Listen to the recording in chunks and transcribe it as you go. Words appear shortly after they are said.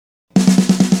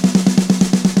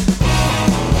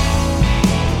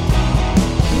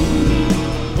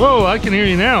Whoa, I can hear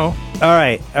you now. All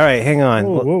right, hang on.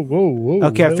 Whoa.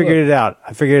 Okay, I figured it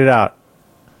out.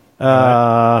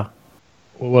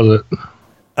 What was it?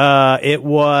 It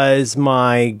was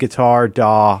my guitar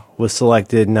DAW was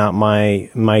selected, not my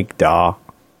mic DAW.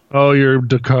 Oh, your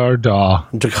Dakar DAW.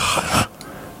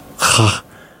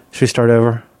 Should we start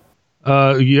over?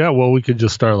 Yeah, well, we could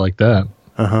just start like that.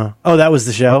 Oh, that was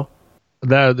the show?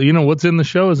 That, what's in the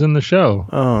show is in the show.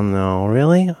 Oh, no,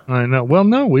 really? I know. Well,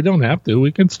 no, we don't have to.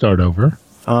 We can start over.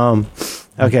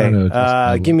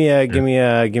 Okay. Give me a.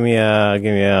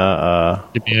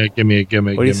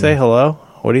 What do you say? Hello?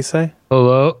 What do you say?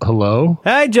 Hello.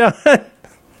 Hi, John.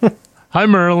 Hi,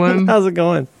 Merlin. How's it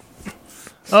going?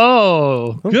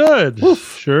 Oh, good.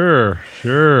 Sure,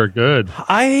 good.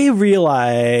 I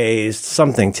realized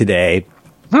something today.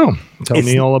 Oh, tell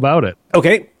me all about it.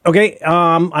 Okay.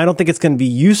 I don't think it's going to be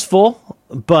useful,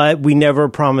 but we never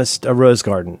promised a rose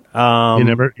garden. You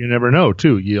never know,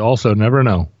 too. You also never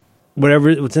know.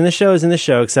 What's in the show is in the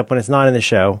show, except when it's not in the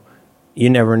show. You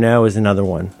never know is another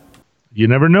one. You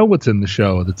never know what's in the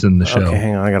show that's in the show. Okay,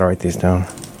 hang on. I got to write these down.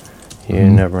 You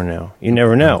never know. You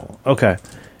never know. Okay.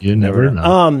 You never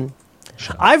know.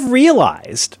 I've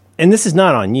realized, and this is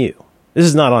not on you. This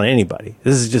is not on anybody.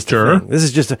 This is just a thing. This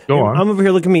is just a. Go on. I'm over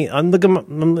here. Look at me. I'm making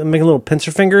little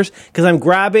pincer fingers because I'm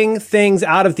grabbing things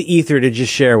out of the ether to just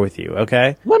share with you.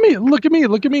 Okay. Look at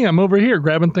me. I'm over here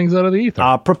grabbing things out of the ether.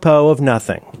 Apropos of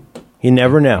nothing. You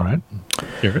never know. All right.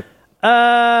 Hear it.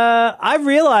 I've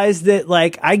realized that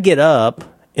I get up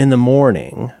in the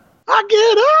morning. I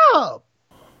get up.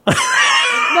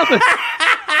 Nothing.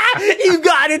 You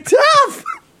got it tough.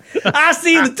 I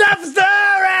see the toughest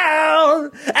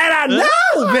around, and I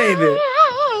know,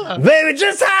 baby,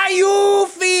 just how you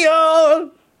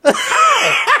feel.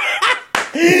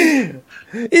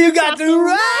 You got to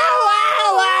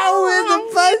roll with the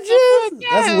punches.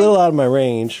 That's a little out of my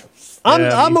range.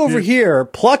 I'm over here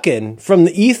plucking from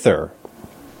the ether.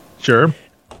 Sure.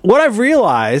 What I've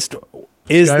realized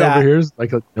is that over here is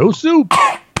like no soup.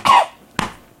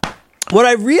 What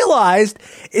I've realized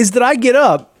is that I get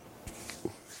up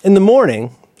in the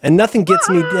morning and nothing gets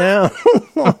me down.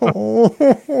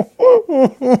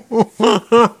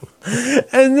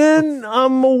 And then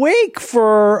I'm awake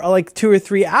for 2 or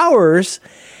 3 hours.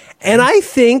 And I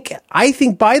think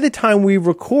by the time we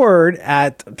record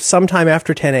at sometime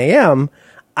after 10 a.m.,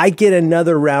 I get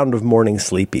another round of morning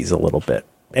sleepies a little bit.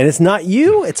 And it's not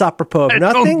you. It's apropos of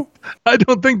nothing. I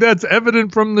don't think that's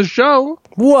evident from the show.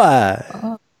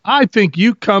 What? I think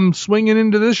you come swinging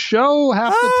into this show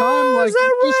half the time like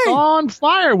just on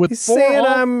fire with saying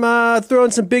I'm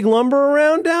throwing some big lumber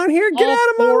around down here. Get out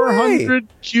of my way. 400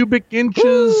 cubic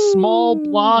inches, small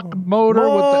block motor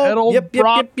with the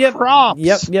Edelbrock props.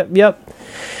 Yep.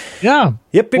 Yeah.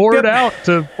 Poured out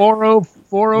to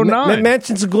 409.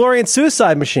 Mansions of Glory and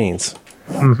Suicide Machines.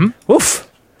 Mm-hmm. Oof.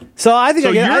 So I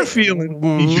think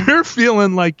you're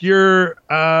feeling like you're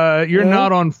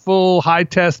not on full high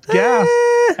test gas,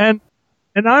 and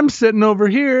I'm sitting over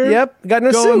here. Yep, got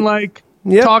no going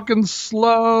soup. Talking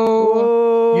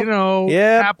slow.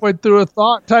 Halfway through a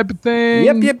thought type of thing.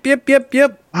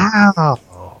 Yep. Wow.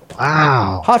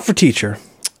 Hot for teacher.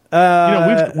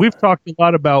 We've talked a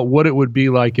lot about what it would be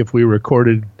like if we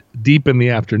recorded deep in the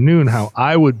afternoon. How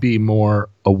I would be more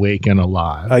awake and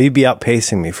alive. Oh, you'd be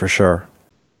outpacing me for sure.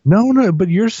 No, but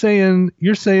you're saying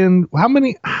how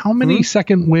many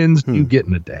second winds do you get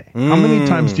in a day? How many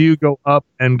times do you go up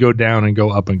and go down and go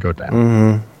up and go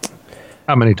down?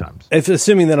 How many times? If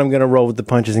assuming that I'm going to roll with the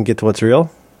punches and get to what's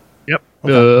real. Yep.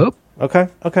 Okay.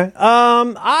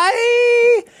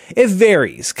 It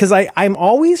varies because I'm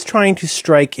always trying to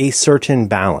strike a certain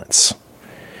balance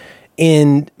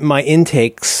in my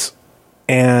intakes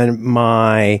and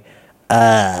my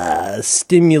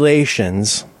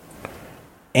stimulations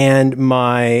and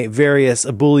my various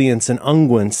ebullients and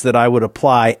unguents that I would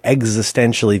apply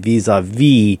existentially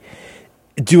vis-a-vis,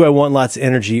 do I want lots of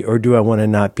energy or do I want to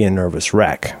not be a nervous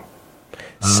wreck?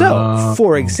 So,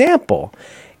 for example,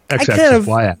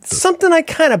 something I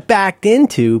kind of backed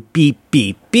into,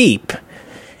 beep,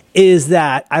 is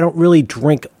that I don't really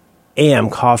drink AM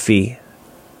coffee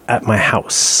at my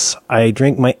house. I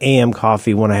drink my AM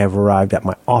coffee when I have arrived at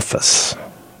my office.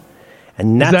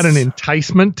 And is that an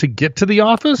enticement to get to the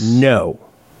office? No.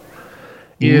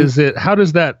 Is it? How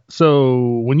does that?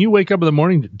 So when you wake up in the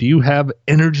morning, do you have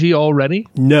energy already?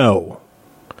 No.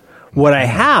 What I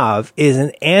have is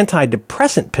an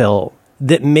antidepressant pill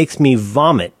that makes me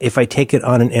vomit if I take it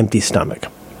on an empty stomach.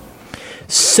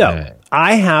 So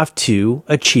I have to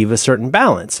achieve a certain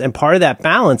balance. And part of that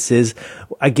balance is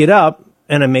I get up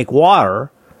and I make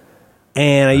water,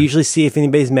 and I usually see if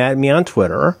anybody's mad at me on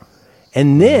Twitter.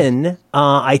 And then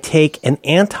I take an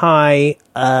anti-nausea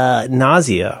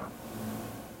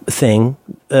thing.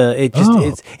 It's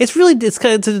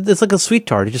like a sweet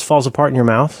tart. It just falls apart in your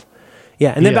mouth.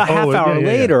 Yeah, and then about half hour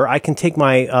later, I can take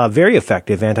my very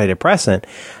effective antidepressant,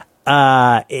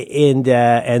 and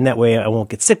that way I won't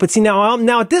get sick. But see,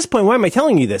 now at this point, why am I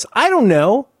telling you this? I don't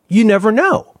know. You never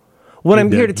know. What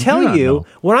I'm here to tell you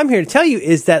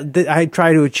is that I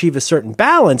try to achieve a certain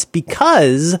balance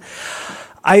because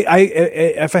if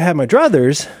I had my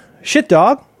druthers, shit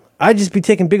dog, I'd just be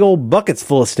taking big old buckets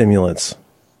full of stimulants.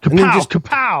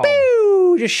 Kapow!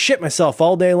 Just shit myself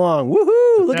all day long.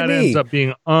 Woohoo! Look at me. That ends up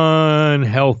being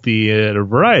unhealthy at a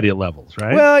variety of levels,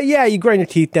 right? Well, yeah, you grind your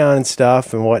teeth down and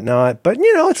stuff and whatnot, but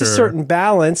it's a certain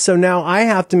balance. So now I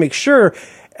have to make sure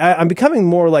I'm becoming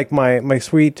more like my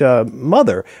sweet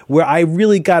mother, where I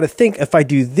really got to think, if I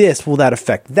do this, will that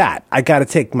affect that? I got to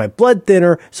take my blood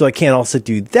thinner, so I can't also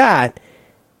do that.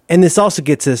 And this also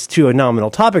gets us to a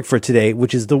nominal topic for today,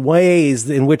 which is the ways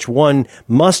in which one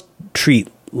must treat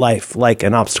life like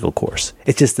an obstacle course.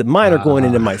 It's just that mine are going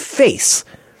into my face,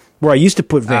 where I used to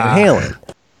put Van Halen.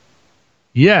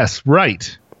 Yes,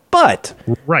 right. But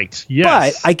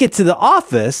I get to the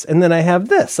office, and then I have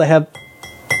this. I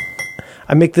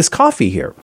make this coffee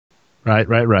here. Right.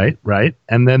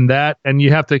 And then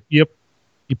you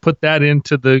put that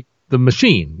into the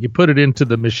machine. You put it into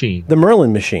the machine. The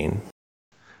Merlin machine.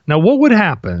 Now, what would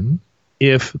happen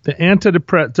if does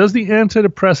the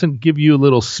antidepressant give you a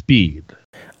little speed?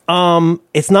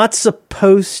 It's not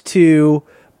supposed to,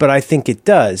 but I think it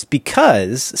does,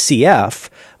 because CF,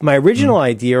 my original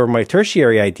idea, or my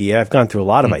tertiary idea, I've gone through a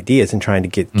lot of ideas and trying to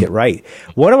get right.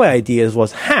 One of my ideas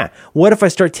was, what if I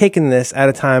start taking this at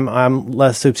a time I'm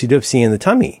less soupsy-doopsy in the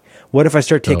tummy? What if I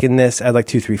start taking this at like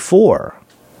 2, 3, 4?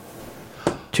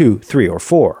 2, 3, or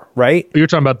 4, right? You're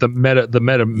talking about the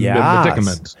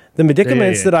medicaments. The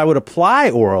medicaments that I would apply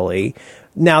orally.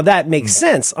 Now that makes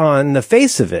sense on the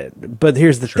face of it, but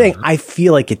here's the thing: I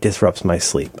feel like it disrupts my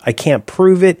sleep. I can't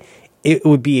prove it. It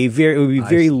would be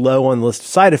very low on the list of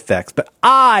side effects, but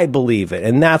I believe it,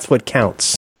 and that's what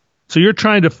counts. So you're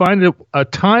trying to find a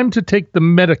time to take the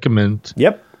medicament.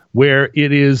 Yep. Where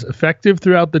it is effective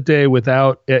throughout the day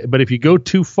but if you go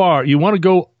too far, you want to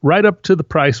go right up to the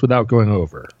price without going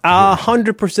over.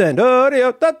 100%.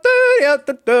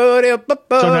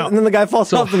 And then the guy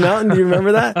falls off the mountain. Do you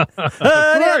remember that?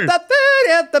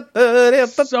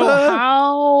 So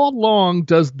how long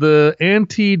does the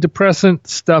antidepressant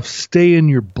stuff stay in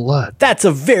your blood? That's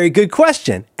a very good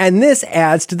question. And this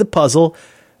adds to the puzzle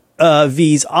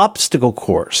V's obstacle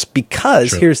course,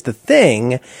 because here's the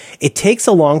thing, it takes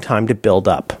a long time to build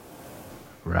up.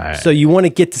 Right. So you want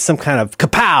to get to some kind of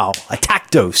kapow,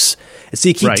 attack dose. So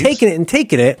you keep taking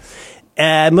it.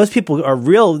 Most people are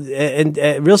real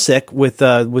sick with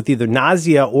either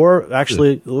nausea or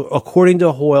actually, according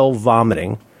to Hoyle,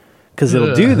 vomiting, because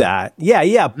it'll do that.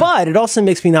 Yeah. But it also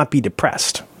makes me not be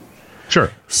depressed.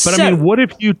 Sure. But I mean, what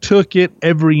if you took it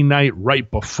every night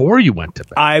right before you went to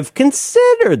bed? I've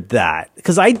considered that,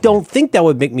 because I don't think that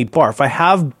would make me barf. I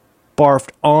have barfed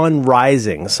on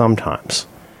rising sometimes.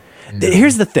 Yeah.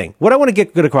 Here's the thing. What I want to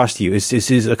get across to you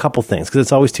is a couple things, because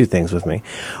it's always two things with me.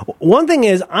 One thing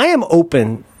is, I am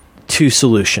open to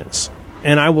solutions,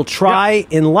 and I will try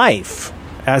in life,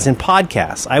 as in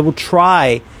podcasts, I will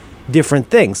try different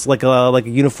things, like a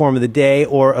uniform of the day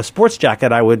or a sports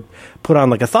jacket I would put on,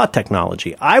 like a thought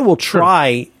technology. I will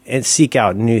try and seek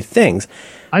out new things.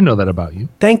 I know that about you.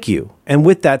 Thank you. And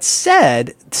with that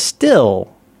said,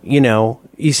 still, you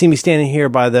see me standing here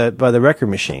by the record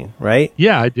machine, right?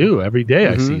 Yeah, I do. Every day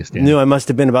I see you standing. Knew I must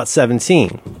have been about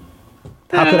 17.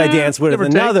 How could I dance with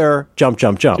another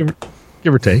jump?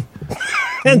 Give or take.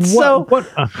 And so what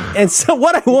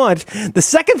I want, the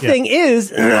second thing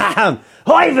is,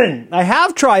 Ivan, I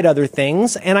have tried other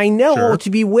things, and I know to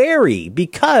be wary,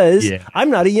 because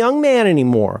I'm not a young man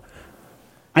anymore.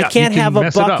 I can't have a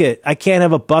bucket. I can't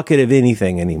have a bucket of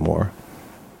anything anymore.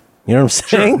 You know what I'm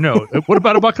saying? Sure. No. What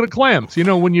about a bucket of clams?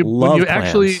 When you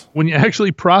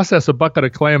actually process a bucket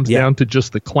of clams down to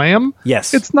just the clam,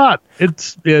 it's not. I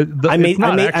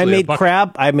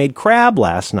made crab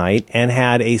last night and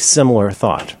had a similar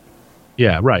thought.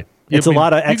 Yeah, right. It's a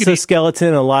lot of exoskeleton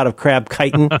and a lot of crab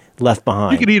chitin left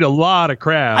behind. You could eat a lot of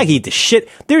crab. I eat the shit.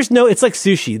 It's like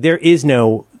sushi. There is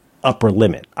no upper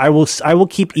limit. I will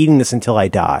keep eating this until I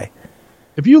die.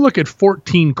 If you look at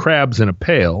 14 crabs in a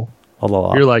pail,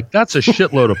 you're like, that's a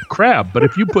shitload of crab. But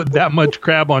if you put that much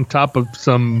crab on top of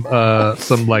some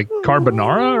like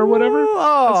carbonara or whatever, that's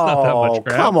not that much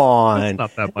crab. Come on,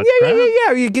 that's not that much crab.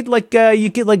 Yeah. You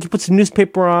put some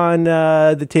newspaper on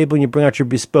the table and you bring out your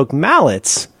bespoke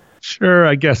mallets. Sure,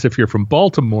 I guess if you're from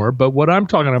Baltimore, but what I'm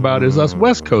talking about is us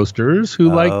West Coasters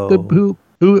who like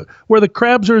where the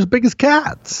crabs are as big as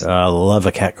cats. I love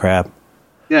a cat crab.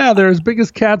 Yeah, they're as big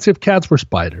as cats if cats were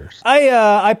spiders.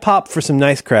 I popped for some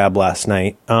nice crab last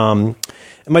night.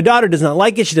 And my daughter does not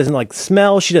like it. She doesn't like the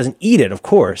smell. She doesn't eat it, of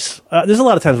course. There's a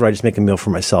lot of times where I just make a meal for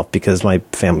myself because my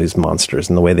family's monsters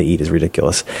and the way they eat is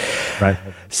ridiculous. Right.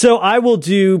 So I will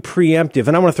do preemptive,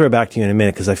 and I want to throw it back to you in a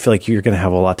minute because I feel like you're going to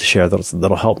have a lot to share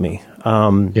that'll help me.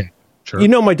 Yeah, sure. You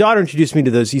know, my daughter introduced me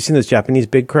to those. You've seen those Japanese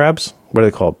big crabs? What are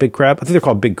they called? Big crab? I think they're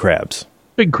called big crabs.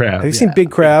 Big crab. Have you seen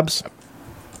big crabs?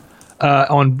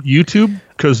 On YouTube?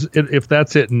 Because if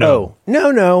that's it, no.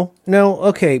 No.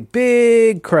 Okay,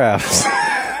 big crabs.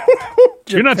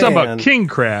 You're not talking about king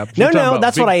crabs. No,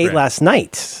 that's what I ate last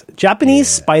night. Japanese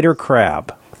spider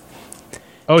crab.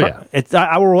 Oh, yeah. It's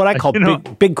what I call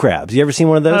big crabs. You ever seen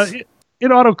one of those?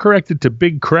 It auto-corrected to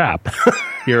big crap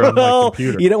here on my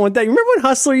computer. You don't want that. You remember when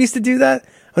Hustler used to do that?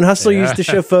 When Hustler used to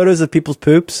show photos of people's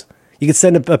poops? You could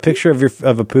send a picture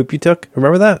of a poop you took.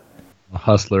 Remember that?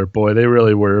 Hustler, boy, they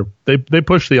really were. They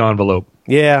pushed the envelope.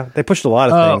 Yeah, they pushed a lot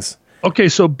of things. Okay,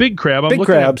 so big crab. I'm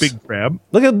looking at big crab.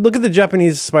 Look at the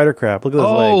Japanese spider crab. Look at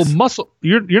those legs. Muscle.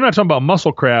 You're not talking about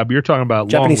muscle crab. You're talking about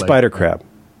Japanese long spider legs. crab.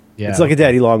 Yeah, it's like a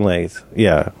daddy long legs.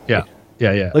 Yeah. Look at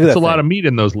that a lot of meat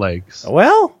in those legs.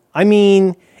 Well, I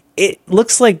mean, it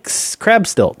looks like crab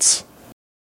stilts.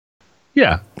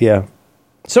 Yeah.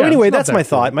 So anyway, that's my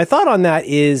thought. My thought on that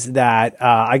is that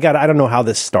I don't know how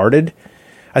this started.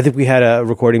 I think we had a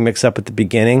recording mix up at the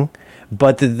beginning,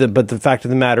 but the fact of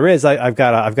the matter is I've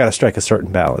got to strike a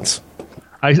certain balance.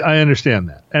 I understand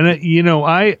that, and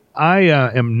I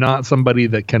am not somebody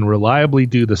that can reliably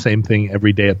do the same thing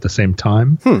every day at the same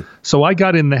time. So I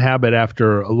got in the habit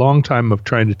after a long time of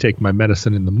trying to take my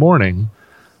medicine in the morning.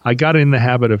 I got in the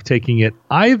habit of taking it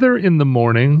either in the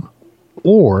morning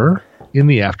or in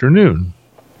the afternoon,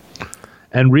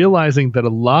 and realizing that a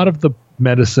lot of the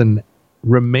medicine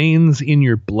remains in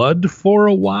your blood for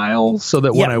a while, so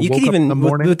that when I woke up in the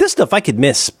morning, with this stuff, I could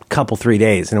miss a couple 3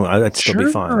 days and I'd still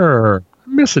be fine. I'll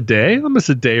miss a day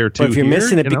or two. But if you're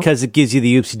missing it because it gives you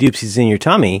the oopsie doopsies in your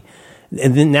tummy,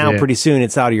 and then now pretty soon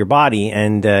it's out of your body,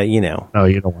 and no, you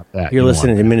don't want that. You're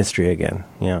listening to ministry again.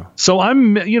 Yeah. So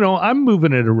I'm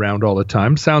moving it around all the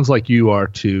time. Sounds like you are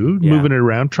too. Yeah. Moving it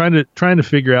around, trying to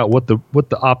figure out what the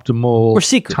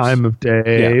optimal time of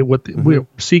day. Yeah. We're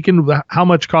seeking how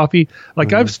much coffee.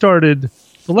 Like I've started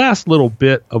the last little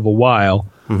bit of a while.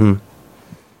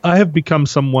 I have become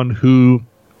someone who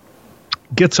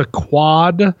gets a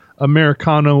quad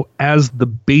Americano as the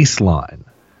baseline.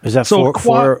 Is that four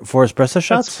espresso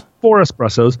shots? 4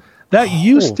 espressos. That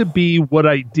used to be what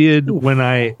I did when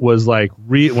I was like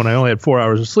when I only had 4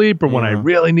 hours of sleep, or when I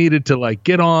really needed to like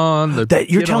get on the.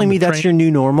 You're telling me that's your new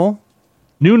normal?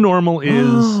 New normal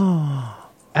is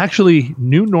actually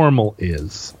new normal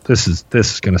is this is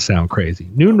going to sound crazy.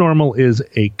 New normal is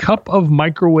a cup of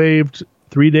microwaved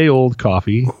 3-day-old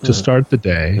coffee to start the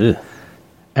day,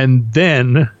 and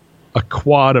then a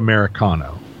quad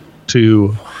Americano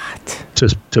to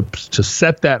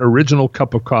set that original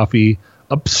cup of coffee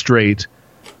up straight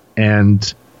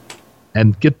and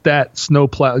get that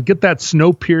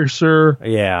Snowpiercer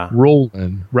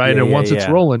rolling, right? And once it's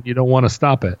rolling, you don't want to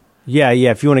stop it. Yeah.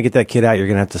 If you want to get that kid out, you're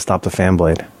going to have to stop the fan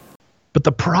blade. But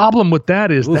the problem with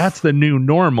that is that's the new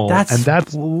normal. That's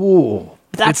a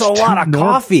lot of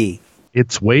coffee.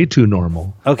 It's way too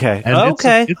normal. Okay. And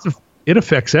it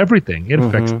affects everything. It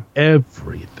affects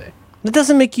everything. That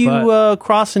doesn't make you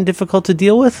cross and difficult to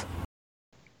deal with?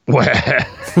 Am I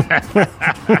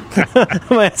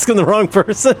asking the wrong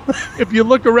person? If you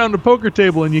look around the poker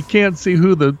table and you can't see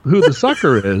who the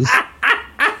sucker is.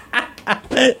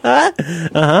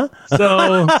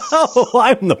 So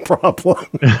I'm the problem.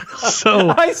 So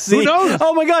I see. Who knows?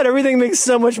 Oh my God, everything makes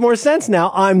so much more sense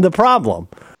now. I'm the problem.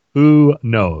 Who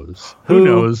knows? Who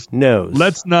knows?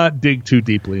 Let's not dig too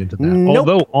deeply into that. Nope.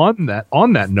 Although on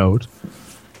that note,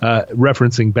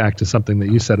 referencing back to something that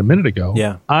you said a minute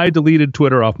ago, I deleted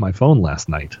Twitter off my phone last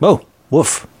night. Oh,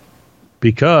 woof.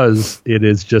 Because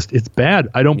it's bad.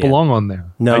 I don't belong on there.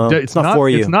 No, it's not for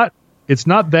you. It's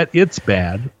not that it's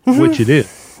bad, which it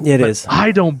is. It is.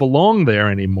 I don't belong there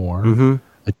anymore.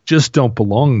 I just don't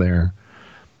belong there.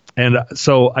 And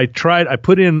so I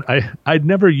put in, I'd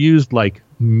never used like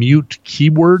mute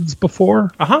keywords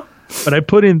before, but I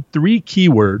put in 3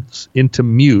 keywords into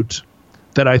mute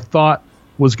that I thought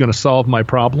was going to solve my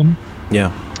problem.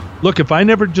 Yeah. Look, if I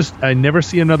never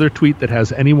see another tweet that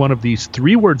has any one of these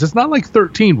 3 words, it's not like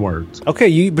 13 words. Okay,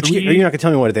 you're not going to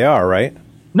tell me what they are, right?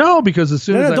 No, because as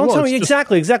soon as don't tell me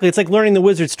exactly. It's like learning the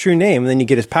wizard's true name, and then you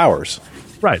get his powers.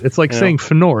 Right. It's like saying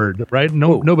Fnord, right?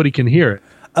 Nobody can hear it.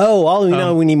 Oh, all we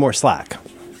know, we need more slack,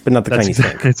 but not the kind you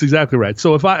think. That's exactly right.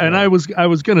 So if I was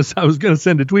gonna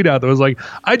send a tweet out that was like,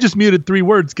 I just muted 3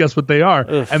 words. Guess what they are?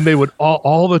 Ugh. And they would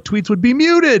all the tweets would be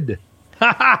muted. Oh,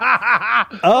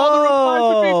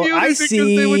 I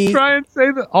see. They would try and say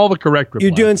all the correct replies.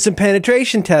 You're doing some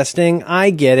penetration testing.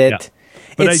 I get it. Yeah.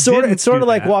 It's sort of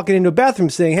like walking into a bathroom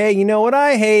saying, "Hey, you know what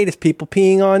I hate is people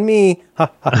peeing on me."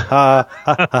 Ha ha ha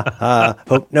ha ha ha.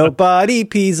 Hope nobody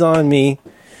pees on me.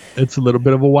 It's a little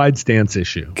bit of a wide stance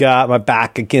issue. Got my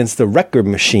back against the record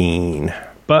machine.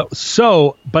 But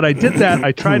I did that.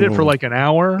 I tried it for like an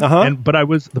hour,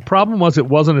 the problem was it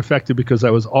wasn't effective because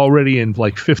I was already in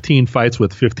like 15 fights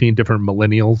with 15 different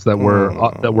millennials that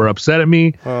were upset at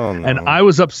me, and I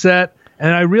was upset.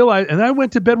 And I realized, and I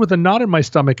went to bed with a knot in my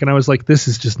stomach, and I was like, "This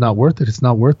is just not worth it. It's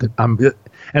not worth it."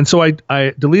 And so I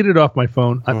deleted it off my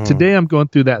phone. Today I'm going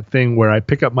through that thing where I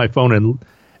pick up my phone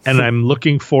and I'm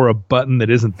looking for a button that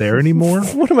isn't there anymore.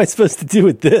 What am I supposed to do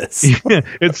with this?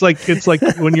 It's like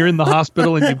when you're in the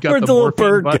hospital and you've got Where'd the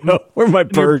morphine button. Go? Where'd my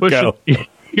bird go?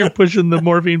 You're pushing the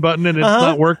morphine button and it's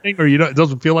not working, or it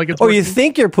doesn't feel like it's working. Or you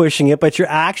think you're pushing it, but you're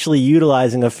actually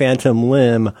utilizing a phantom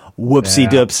limb. Whoopsie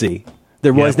doopsie.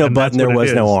 There was no button, there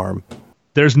was no arm.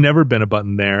 There's never been a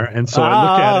button there. And so I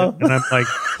look at it and I'm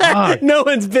like, no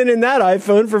one's been in that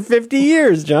iPhone for 50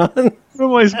 years, John. What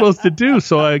am I supposed to do?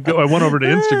 So I went over to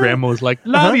Instagram and was like,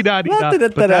 la-di-da-di-da.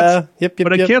 But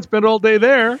I can't spend all day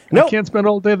there. Nope. I can't spend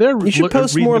all day there. You should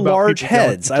post more large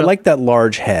heads. I like that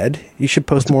large head. You should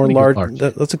post more large.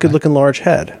 That's a good looking large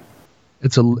head.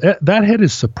 That head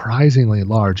is surprisingly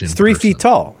large. It's 3 feet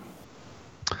tall.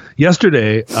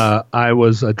 Yesterday, I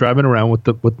was driving around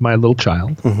with my little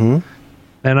child,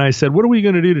 and I said, "What are we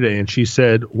going to do today?" And she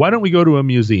said, "Why don't we go to a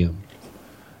museum?"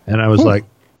 And I was like,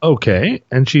 "Okay."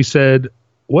 And she said,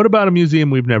 "What about a museum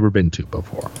we've never been to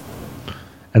before?"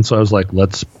 And so I was like,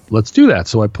 "Let's do that."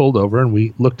 So I pulled over and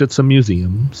we looked at some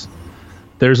museums.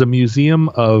 There's a museum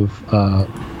of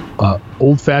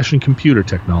old-fashioned computer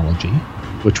technology,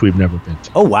 which we've never been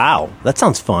to. Oh wow, that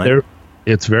sounds fun.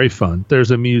 It's very fun.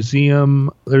 There's a museum.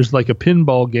 There's like a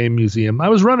pinball game museum. I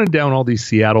was running down all these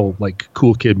Seattle like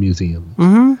cool kid museums.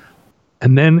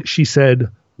 And then she said,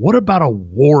 "What about a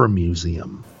war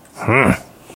museum?" And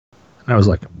I was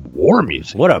like, "War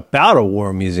museum? What about a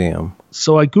war museum?"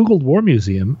 So I Googled war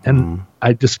museum and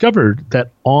I discovered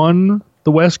that on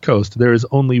the West Coast, there is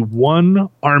only one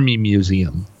Army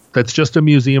museum. That's just a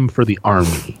museum for the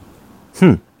Army.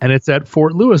 And it's at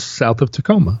Fort Lewis, south of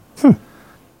Tacoma.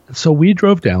 So we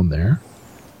drove down there,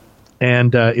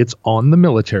 and it's on the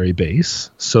military base.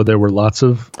 So there were lots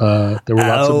of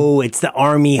it's the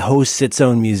Army hosts its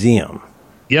own museum.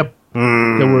 Yep.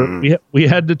 We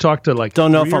had to talk to like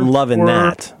don't know if I'm loving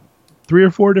that. 3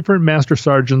 or 4 different master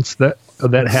sergeants that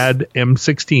had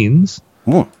M16s.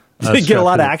 Did you get a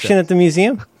lot of action at the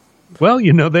museum? Well,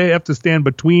 they have to stand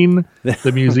between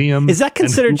the museum. Is that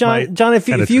considered, John?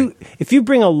 If you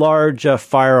bring a large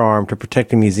firearm to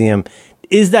protect a museum,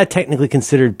 is that technically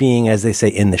considered being, as they say,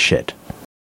 in the shit?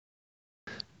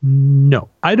 No,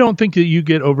 I don't think that you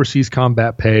get overseas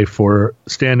combat pay for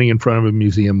standing in front of a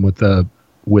museum with a.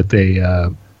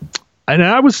 And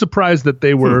I was surprised that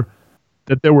there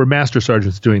were master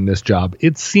sergeants doing this job.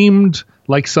 It seemed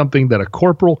like something that a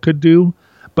corporal could do,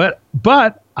 but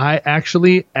I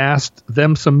actually asked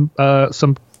them some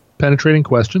penetrating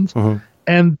questions,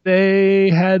 and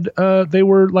they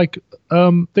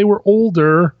were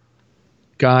older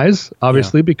guys,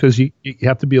 obviously, because you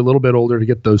have to be a little bit older to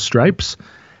get those stripes,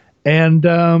 and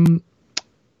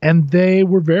they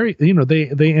were very,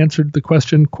 they answered the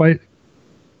question quite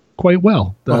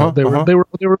well. They were a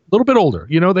little bit older,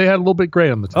 they had a little bit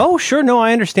gray on the top. Oh, sure, no,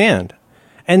 I understand.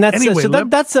 And that's anyway,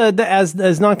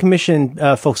 as non-commissioned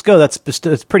folks go, that's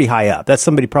pretty high up. That's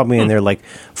somebody probably in their like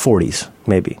 40s,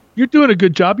 maybe. You're doing a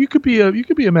good job. You could be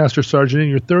a master sergeant in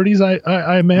your 30s,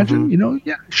 I imagine.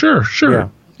 Yeah, sure. Yeah.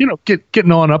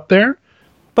 Getting on up there.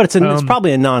 But it's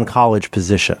probably a non-college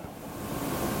position.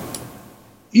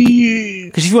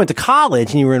 Because if you went to college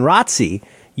and you were in ROTC,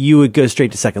 you would go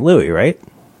straight to Second Louis, right?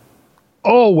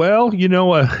 Oh, well,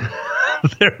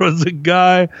 there was a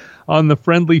guy on the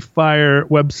Friendly Fire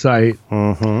website.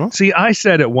 See, I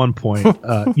said at one point,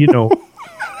 the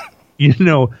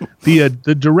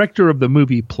director of the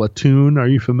movie Platoon. Are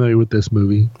you familiar with this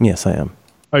movie? Yes, I am.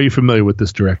 Are you familiar with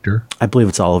this director? I believe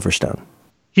it's Oliver Stone.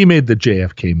 He made the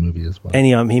JFK movie as well.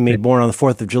 And he made Born on the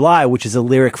 4th of July, which is a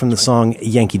lyric from the song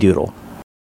Yankee Doodle.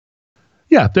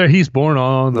 Yeah, he's born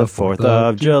on the 4th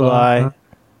of July.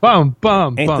 Bum,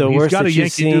 bum, bum. He's got a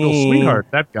Yankee Doodle sweetheart,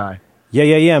 that guy.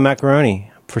 Yeah,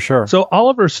 macaroni. for sure. So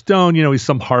Oliver Stone, he's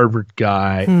some Harvard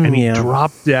guy, and he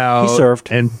dropped out. He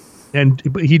served,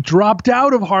 but he dropped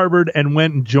out of Harvard and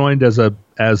went and joined as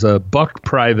a buck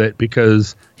private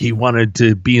because he wanted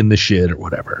to be in the shit or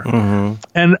whatever. Mm-hmm.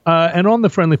 And on the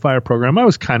Friendly Fire program, I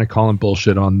was kind of calling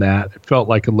bullshit on that. It felt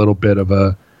like a little bit of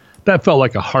that felt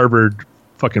like a Harvard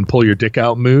fucking pull your dick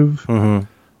out move. Mm-hmm.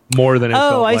 More than it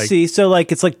felt like. I see. So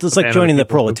it's like joining the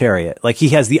proletariat. Like he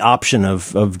has the option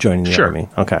of joining the army.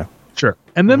 Okay. Sure.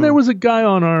 And then there was a guy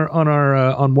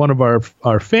on one of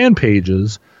our fan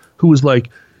pages who was like,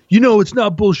 it's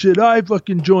not bullshit. I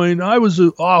fucking joined. I was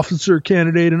an officer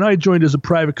candidate and I joined as a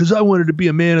private because I wanted to be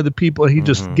a man of the people. And he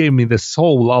just gave me this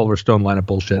whole Oliver Stone line of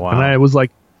bullshit. Wow. And I was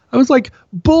like,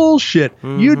 bullshit.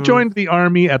 Mm-hmm. You joined the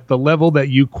army at the level that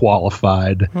you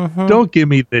qualified. Mm-hmm. Don't give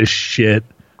me this shit.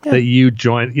 Yeah. That you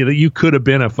joined, that you could have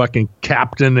been a fucking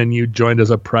captain and you joined as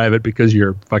a private because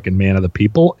you're a fucking man of the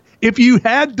people. If you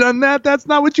had done that, that's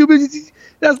not what you'd be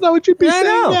saying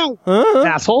now,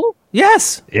 asshole.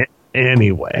 Yes.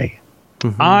 Anyway,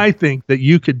 I think that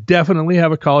you could definitely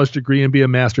have a college degree and be a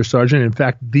master sergeant. In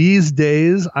fact, these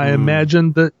days, I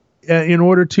imagine that in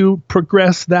order to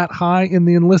progress that high in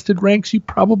the enlisted ranks, you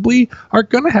probably are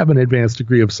going to have an advanced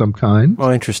degree of some kind.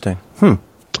 Oh, interesting.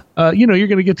 You're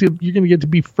going to get to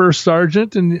be first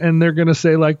sergeant, and they're going to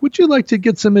say like, "Would you like to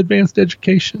get some advanced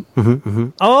education?" Mm-hmm, mm-hmm.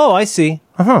 Oh, I see.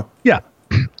 Yeah.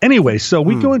 Anyway, so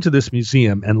we go into this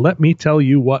museum, and let me tell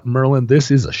you what, Merlin,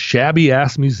 this is a shabby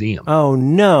ass museum. Oh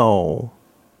no,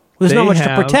 there's not much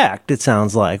to protect. It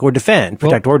sounds like, or defend,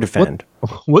 or defend.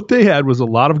 What they had was a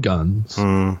lot of guns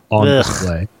on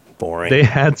display. Boring. They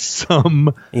had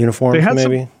some uniforms. They had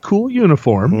maybe some cool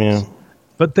uniforms,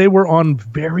 but they were on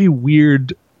very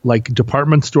weird, like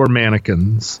department store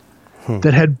mannequins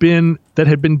that had been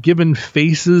given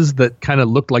faces that kind of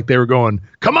looked like they were going,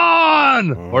 "Come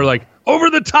on," or like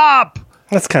over the top.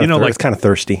 That's kind of it's kind of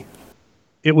thirsty.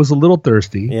 It was a little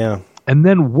thirsty. Yeah. And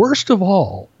then worst of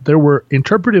all, there were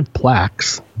interpretive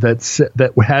plaques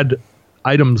that had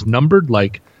items numbered,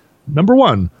 like number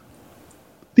 1,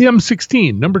 the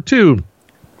M16, number 2,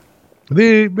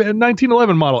 the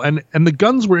 1911 model, and the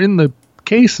guns were in the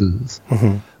cases.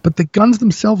 Mm-hmm. But the guns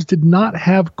themselves did not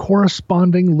have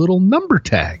corresponding little number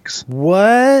tags.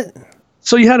 What?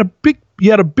 So you had a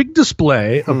big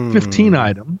display of 15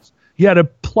 items. You had a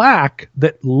plaque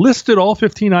that listed all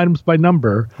 15 items by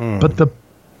number,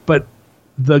 but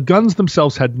the guns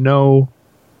themselves had no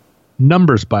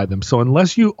numbers by them. So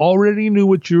unless you already knew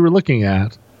what you were looking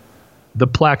at, the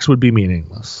plaques would be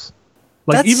meaningless.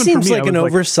 That even seems like an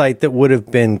oversight that would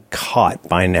have been caught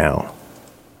by now.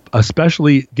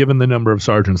 Especially given the number of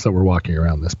sergeants that were walking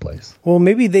around this place. Well,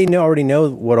 maybe they already know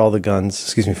what all the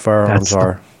firearms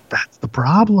are. That's the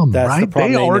problem, right? The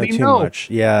problem. They already know too much.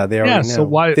 Yeah, they already know. So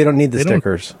why they don't need the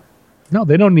stickers? No,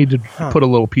 they don't need to put a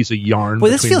little piece of yarn.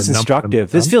 Well, this feels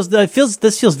instructive. This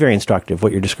feels very instructive.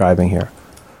 What you're describing here.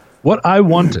 What I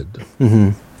wanted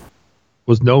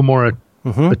was no more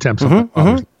attempts on my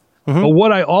father's. But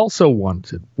what I also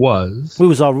wanted was we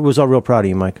was all real proud of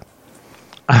you, Mike.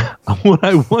 What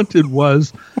I wanted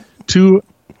was to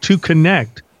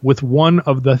connect with one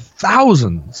of the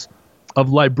thousands of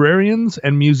librarians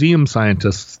and museum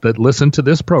scientists that listen to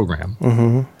this program.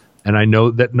 Mm-hmm. And I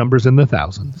know that number's in the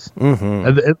thousands.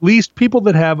 Mm-hmm. At least people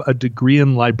that have a degree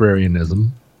in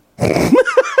librarianism.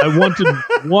 I wanted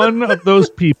one of those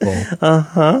people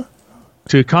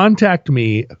to contact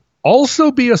me,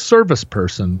 also be a service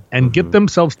person, and get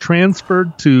themselves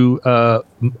transferred to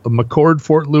McChord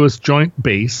Fort Lewis Joint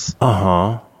Base.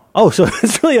 Oh, so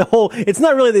it's really it's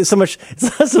not really so much,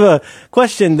 it's less of a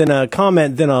question than a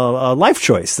comment than a life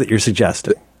choice that you're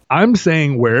suggesting. I'm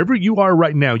saying wherever you are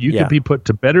right now, you could be put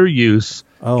to better use,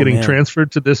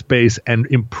 transferred to this base and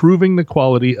improving the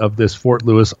quality of this Fort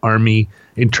Lewis Army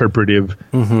Interpretive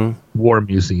War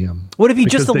Museum. Would it be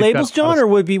just the labels, John, or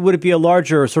would it be a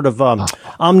larger sort of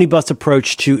omnibus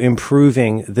approach to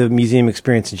improving the museum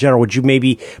experience in general? Would you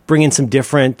maybe bring in some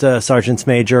different sergeants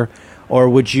major? Or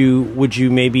would you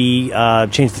maybe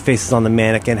change the faces on the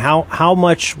mannequin? How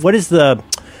much? What is the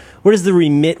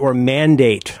remit or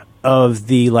mandate of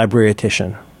the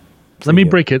librarian? Let me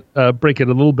break it a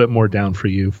little bit more down for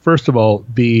you. First of all,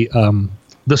 the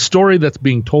story that's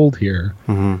being told here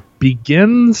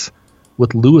begins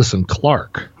with Lewis and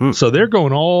Clark. So they're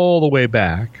going all the way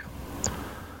back.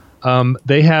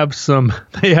 They have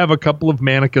a couple of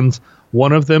mannequins.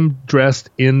 One of them dressed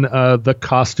in the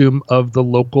costume of the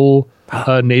local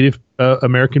Native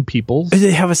American peoples. Do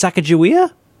they have a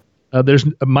Sacagawea?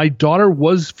 My daughter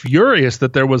was furious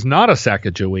that there was not a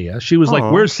Sacagawea. She was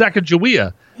like, "Where's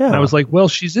Sacagawea?" Yeah. And I was like, "Well,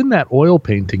 she's in that oil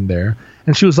painting there."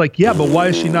 And she was like, "Yeah, but why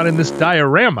is she not in this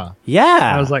diorama?" Yeah.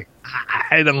 And I was like,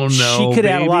 "I don't know." She could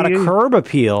add a lot of curb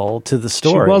appeal to the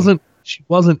story. She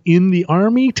wasn't in the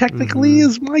army. Technically,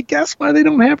 is my guess why they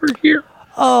don't have her here.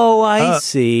 Oh, I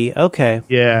see. Okay.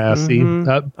 Yeah. See.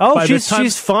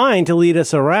 She's fine to lead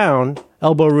us around.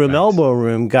 Elbow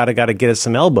room. Gotta get us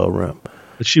some elbow room.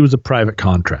 But she was a private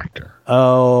contractor.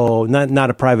 Oh, not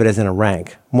a private as in a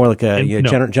rank. More like a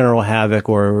General Havoc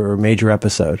or Major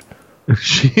Episode.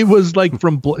 She was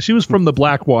she was from the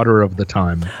Blackwater of the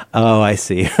time. Oh, I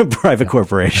see. Private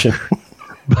corporation.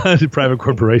 Private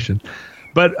corporation.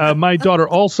 But my daughter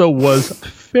also was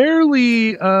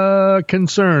fairly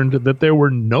concerned that there were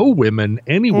no women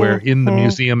anywhere in the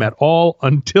museum at all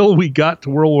until we got to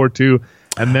World War II,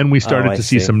 and then we started to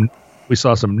see we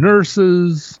saw some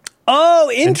nurses.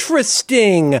 Oh,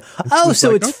 interesting.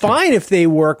 So it's fine if they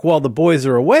work while the boys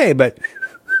are away, but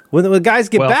when the guys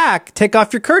get back, take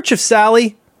off your kerchief,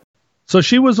 Sally. So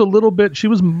she was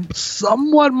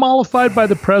somewhat mollified by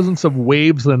the presence of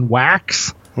waves and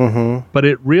wax. Mm-hmm. But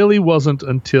it really wasn't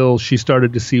until she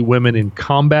started to see women in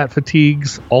combat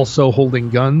fatigues also holding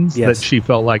guns that she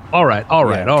felt like, all right.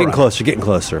 Getting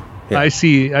closer. Yeah. I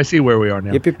see where we are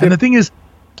now. Yep. And the thing is,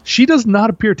 she does not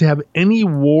appear to have any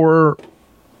war.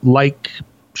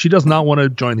 She does not want to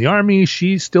join the army.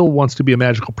 She still wants to be a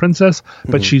magical princess,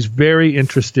 but she's very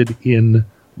interested in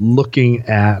looking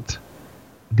at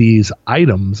these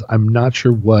items. I'm not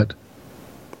sure what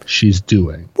she's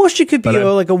doing. Well, she could be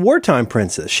like a wartime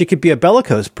princess. She could be a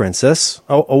bellicose princess,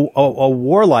 a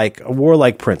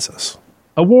warlike princess,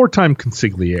 a wartime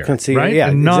consigliere, right? Yeah,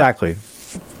 exactly.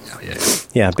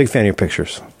 Yeah, big fan of your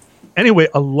pictures. Anyway,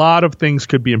 a lot of things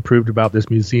could be improved about this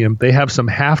museum. They have some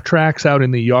half tracks out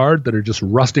in the yard that are just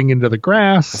rusting into the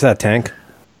grass. Is that a tank?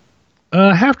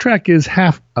 Half track is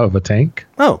half of a tank.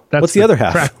 Oh, what's the other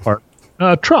half? Track part.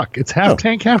 Truck. It's half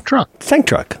tank, half truck. Tank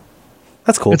truck.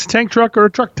 That's cool. It's a tank truck or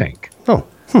a truck tank. Oh.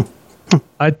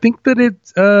 I think that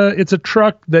it's a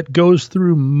truck that goes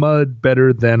through mud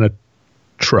better than a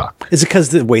truck. Is it because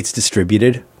the weight's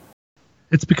distributed?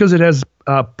 It's because it has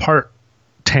part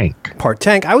tank. Part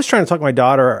tank. I was trying to talk my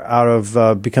daughter out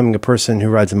of becoming a person who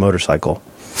rides a motorcycle.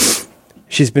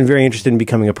 She's been very interested in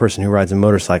becoming a person who rides a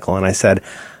motorcycle. And I said,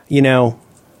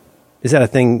 is that a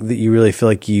thing that you really feel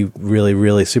like you really,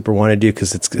 really super want to do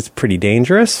because it's pretty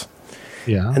dangerous?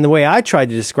 Yeah. And the way I tried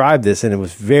to describe this, and it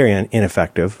was very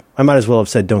ineffective, I might as well have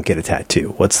said, don't get a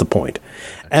tattoo. What's the point?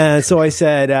 And so I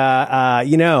said,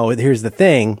 here's the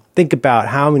thing. Think about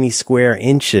how many square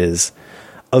inches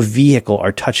of vehicle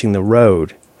are touching the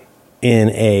road in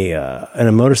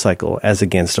a motorcycle as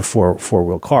against a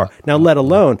four-wheel car. Now, let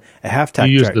alone a half-tank.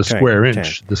 You use the square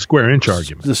inch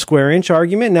argument. The square inch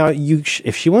argument. Now,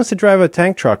 if she wants to drive a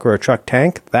tank truck or a truck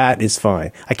tank, that is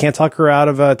fine. I can't talk her out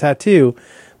of a tattoo,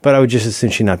 but I would just assume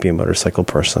she not be a motorcycle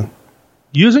person.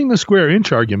 Using the square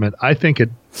inch argument, I think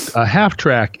a half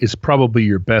track is probably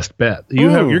your best bet.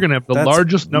 You're going to have the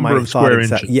largest number of square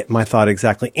inches. Yeah, my thought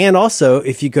exactly. And also,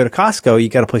 if you go to Costco, you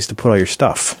got a place to put all your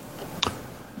stuff.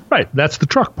 Right, that's the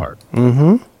truck part.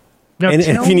 Mm-hmm. Now, and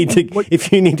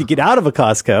if you need to get out of a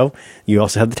Costco, you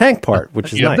also have the tank part,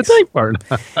 which is nice. Have the tank part.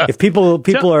 If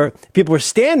people are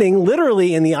standing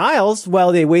literally in the aisles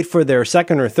while they wait for their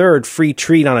second or third free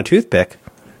treat on a toothpick.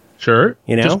 Sure.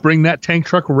 Just bring that tank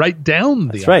truck right down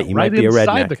the aisle. That's right. You might be a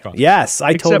redneck. Yes,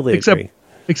 I totally agree.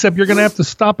 Except you're going to have to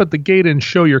stop at the gate and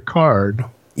show your card.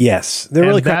 Yes, they're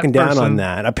really cracking down on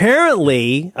that.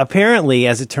 Apparently,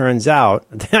 as it turns out,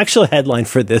 the actual headline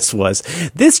for this was,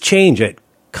 this change at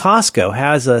Costco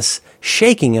has us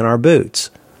shaking in our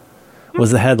boots,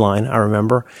 was the headline, I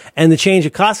remember. And the change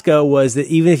at Costco was that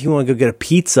even if you want to go get a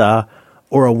pizza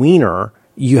or a wiener,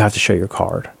 you have to show your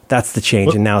card. That's the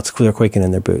change, and now they're quaking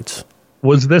in their boots.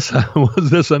 Was this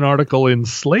an article in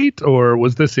Slate, or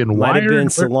was this in Wired? Might have been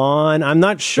Salon. I'm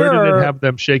not sure. Where did it have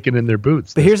them shaking in their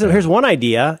boots? But here's one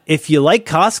idea. If you like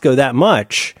Costco that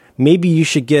much, maybe you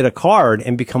should get a card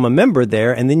and become a member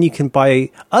there, and then you can buy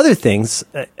other things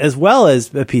as well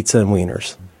as a pizza and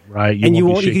wieners. Right. You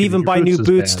can even buy new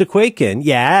boots to quake in.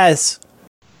 Yes.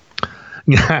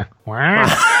 Yeah.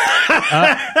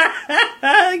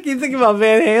 I keep thinking about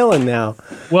Van Halen now.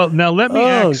 Well, now let me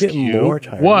ask you,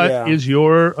 what is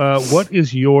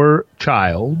your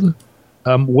child?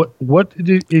 What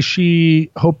is she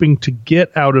hoping to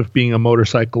get out of being a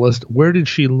motorcyclist? Where did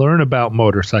she learn about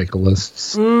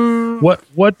motorcyclists?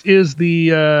 What is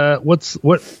the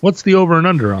what's the over and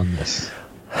under on this?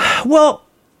 Well,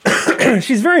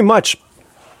 she's very much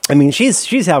I mean,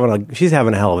 she's having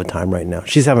a hell of a time right now.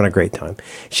 She's having a great time.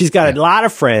 She's got a lot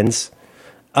of friends.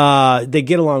 They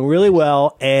get along really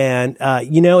well, and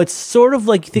it's sort of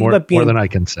like you think about being more than I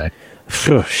can say.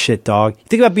 Shit, dog. You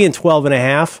think about being 12 and a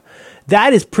half.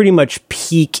 That is pretty much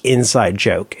peak inside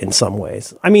joke in some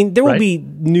ways. I mean, there will be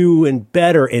new and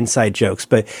better inside jokes,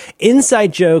 but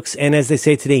inside jokes and, as they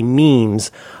say today,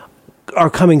 memes are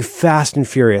coming fast and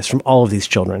furious from all of these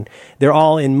children. They're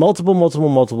all in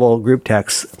multiple group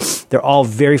texts. They're all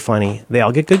very funny. They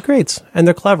all get good grades, and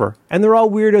they're clever, and they're all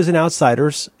weirdos and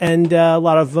outsiders. And a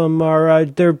lot of them are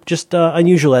they're just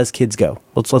unusual as kids go.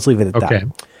 Let's leave it at that.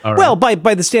 All right. Well,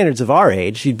 by the standards of our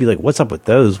age, you'd be like, "What's up with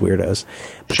those weirdos?"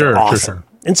 But sure, awesome. Sure.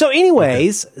 And so,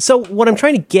 anyways, so what I'm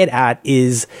trying to get at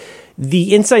is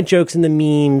the inside jokes and the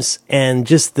memes and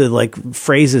just the like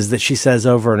phrases that she says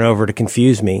over and over to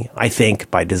confuse me, I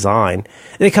think by design,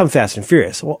 they come fast and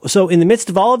furious. So in the midst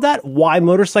of all of that, why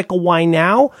motorcycle? Why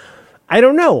now? I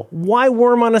don't know. Why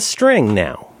worm on a string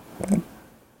now?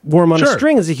 Worm on a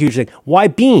string is a huge thing. Why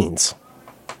beans?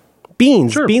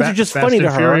 Beans. Sure, beans are just funny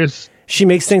to her. Furious. She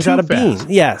makes things out of beans.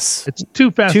 Yes. It's too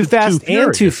fast. Too fast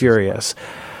and too furious.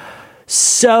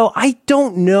 So I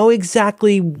don't know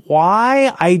exactly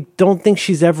why. I don't think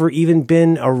she's ever even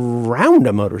been around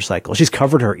a motorcycle. She's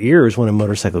covered her ears when a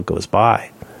motorcycle goes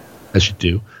by. As you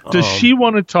do. Does she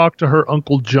want to talk to her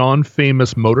Uncle John,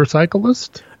 famous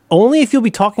motorcyclist? Only if you'll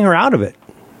be talking her out of it.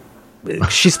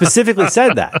 She specifically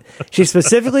said that. She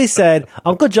specifically said,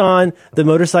 Uncle John, the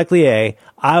motorcyclier,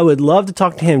 I would love to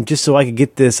talk to him just so I could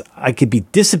get this, I could be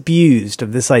disabused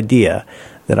of this idea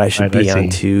that I should be on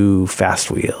two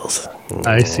fast wheels.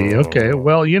 I see. Okay.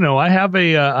 Well, I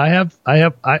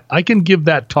can give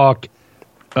that talk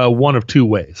one of two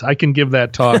ways. I can give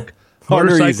that talk.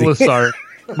 Motorcyclists are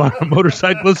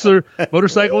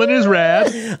motorcycling is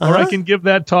rad, or I can give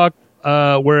that talk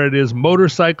where it is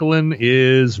motorcycling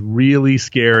is really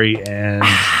scary and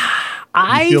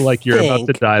you feel like you're about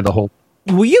to die the whole.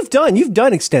 Well, you've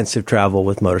done extensive travel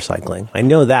with motorcycling. I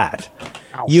know that.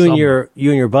 You and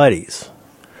your buddies.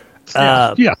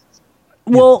 Yeah.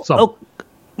 Well,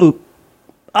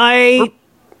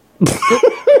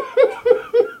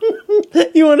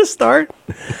 you want to start?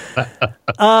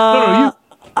 No,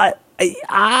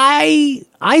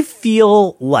 I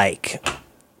feel like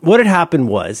what had happened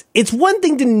was, it's one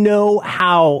thing to know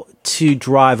how to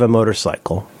drive a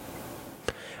motorcycle.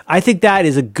 I think that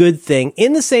is a good thing,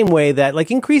 in the same way that,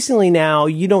 like, increasingly now,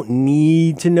 you don't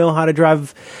need to know how to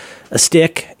drive a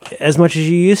stick as much as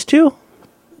you used to.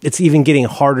 It's even getting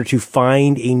harder to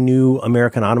find a new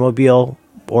American automobile,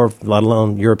 or let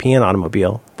alone European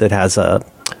automobile, that has a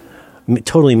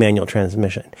totally manual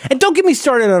transmission. And don't get me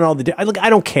started on all the... I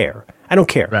don't care. I don't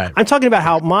care. Right. I'm talking about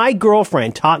how my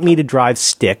girlfriend taught me to drive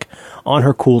stick on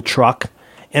her cool truck,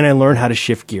 and I learned how to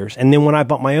shift gears. And then when I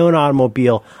bought my own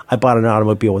automobile, I bought an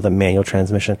automobile with a manual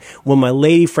transmission. When my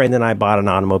lady friend and I bought an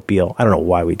automobile, I don't know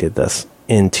why we did this,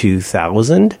 in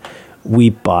 2000, we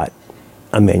bought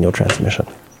a manual transmission.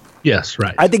 Yes,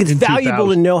 right. I think it's valuable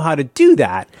to know how to do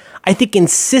that. I think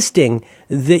insisting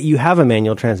that you have a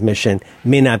manual transmission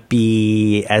may not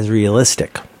be as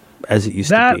realistic as it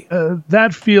used to be.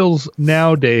 That feels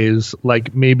nowadays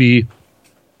like maybe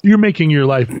you're making your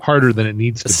life harder than it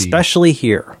needs to be. Especially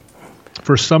here.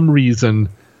 For some reason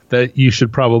that you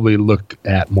should probably look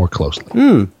at more closely.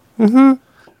 Mm-hmm.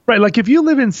 Right, like if you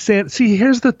live in see,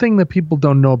 here's the thing that people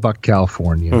don't know about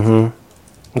California. Mm-hmm.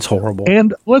 It's horrible.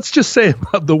 And let's just say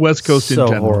about the West Coast in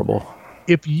general. So horrible.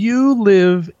 If you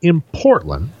live in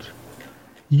Portland,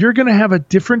 you're going to have a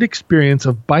different experience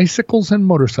of bicycles and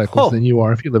motorcycles than you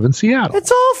are if you live in Seattle.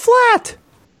 It's all flat.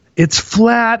 It's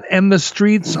flat, and the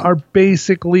streets are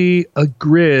basically a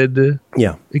grid.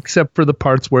 Yeah. Except for the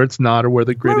parts where it's not, or where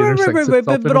the grid intersects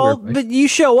itself. But you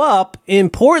show up in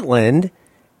Portland,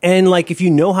 and like if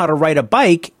you know how to ride a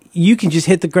bike, you can just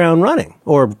hit the ground running,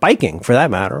 or biking for that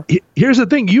matter. Here's the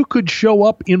thing. You could show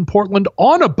up in Portland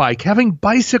on a bike, having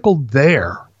bicycled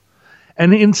there.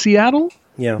 And in Seattle,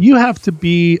 you have to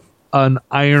be an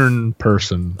iron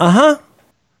person. Uh-huh.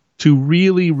 To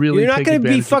really, really You're not going to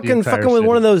be fucking with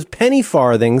one of those penny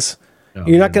farthings. No,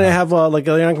 you're not going to have you're not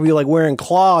going to be like wearing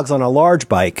clogs on a large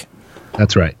bike.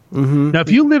 That's right. Mm-hmm. Now,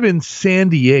 if you live in San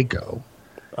Diego,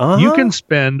 you can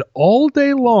spend all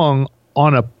day long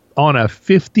on a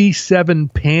 57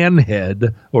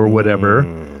 panhead or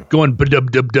whatever, going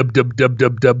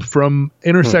dub from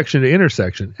intersection to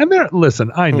intersection. And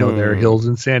listen, I know there are hills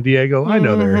in San Diego. I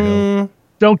know there are hills.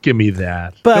 Don't give me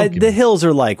that. But the hills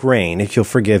are like rain, if you'll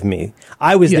forgive me.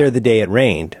 I was there the day it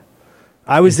rained.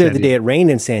 I was there the day it rained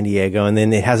in San Diego, and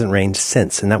then it hasn't rained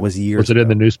since, and that was years ago. Was it in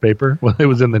the newspaper? Well, it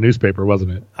was in the newspaper,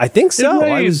 wasn't it? I think so.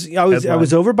 I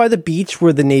was over by the beach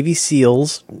where the Navy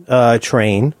SEALs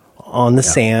train on the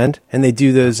sand, and they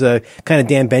do those kind of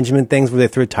Dan Benjamin things where they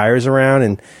throw tires around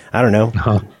and, I don't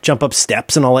know, jump up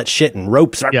steps and all that shit, and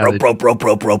ropes,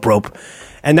 rope.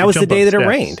 And that was the day that it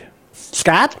rained.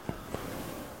 Scott?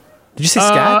 Did you say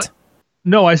Scott?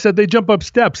 No, I said they jump up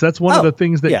steps. That's one of the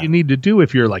things that you need to do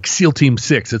if you're like SEAL Team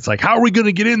 6. It's like, how are we going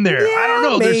to get in there? I don't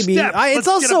know. Maybe. It's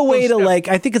also a way to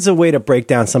I think it's a way to break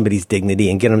down somebody's dignity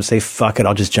and get them to say, fuck it,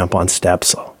 I'll just jump on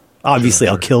steps. Obviously,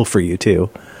 I'll kill for you too.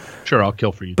 Sure, I'll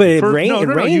kill for you. But it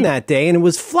rained that day, and it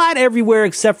was flat everywhere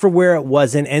except for where it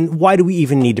wasn't. And why do we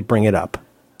even need to bring it up?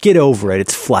 Get over it.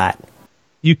 It's flat.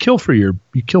 You kill for your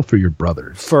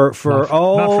brothers. I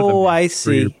see.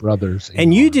 For your brothers.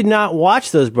 And you did not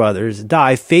watch those brothers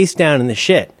die face down in the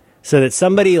shit, so that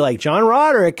somebody like John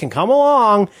Roderick can come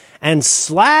along and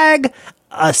slag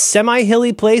a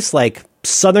semi-hilly place like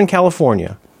Southern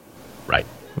California. Right.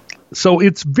 So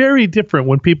it's very different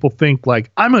when people think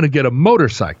like, I'm going to get a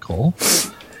motorcycle.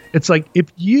 It's like, if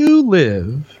you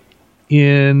live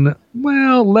in,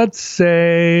 well, let's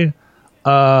say,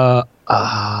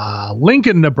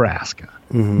 Lincoln, Nebraska.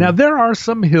 Mm-hmm. Now, there are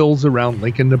some hills around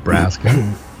Lincoln,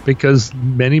 Nebraska, because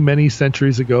many, many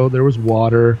centuries ago, there was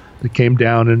water that came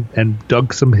down and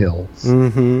dug some hills.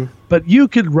 Mm-hmm. But you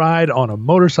could ride on a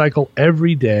motorcycle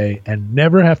every day and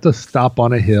never have to stop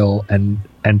on a hill and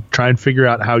try and figure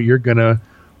out how you're going to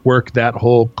work that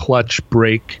whole clutch,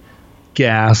 brake,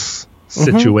 gas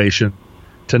situation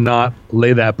to not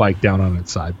lay that bike down on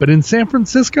its side. But in San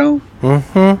Francisco...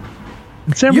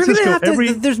 In San Francisco,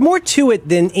 there's more to it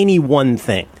than any one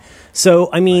thing. So,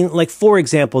 I mean, like, for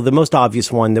example, the most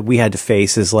obvious one that we had to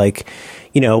face is like,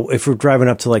 if we're driving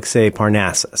up to, like, say,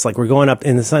 Parnassus, like we're going up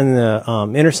in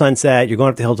the inner Sunset, you're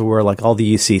going up the hill to where like all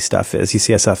the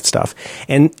UCSF stuff.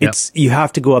 And you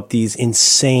have to go up these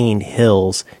insane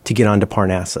hills to get onto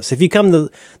Parnassus. If you come the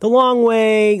long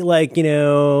way, like, 6th,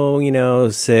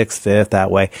 5th, that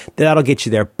way, that'll get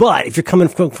you there. But if you're coming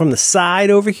from the side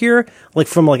over here, like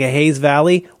from like a Hayes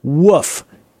Valley, woof.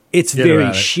 It's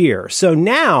very sheer. So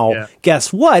now,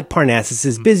 guess what? Parnassus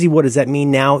is busy. What does that mean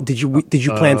now? Did you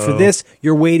plan for this?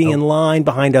 You're waiting in line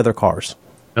behind other cars.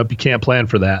 Nope, you can't plan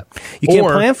for that. You can't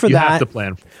plan for that. You have to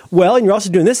plan. Well, and you're also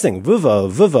doing this thing,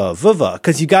 vuva,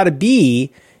 because you got to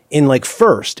be in like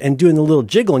first and doing the little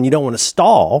jiggle, and you don't want to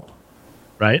stall.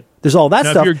 Right. There's all that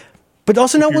stuff. But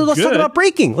also, let's talk about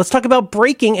braking. Let's talk about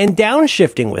braking and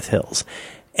downshifting with hills.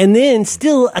 And then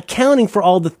still accounting for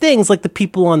all the things like the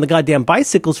people on the goddamn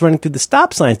bicycles running through the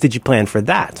stop signs. Did you plan for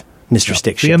that, Mr.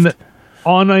 Stick Shift?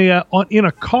 In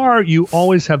a car, you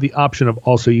always have the option of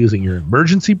also using your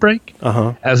emergency brake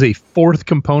as a fourth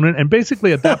component. And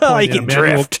basically at that point,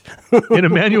 in a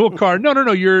manual car, no,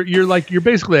 you're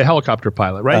basically a helicopter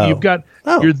pilot, right?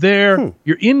 You're there,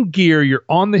 you're in gear, you're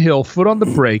on the hill, foot on the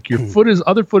brake, your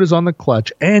other foot is on the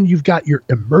clutch, and you've got your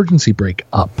emergency brake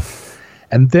up.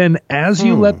 And then as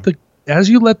you let the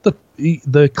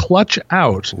clutch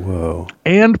out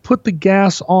and put the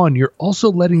gas on, you're also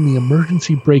letting the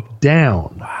emergency brake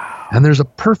down. Wow. And there's a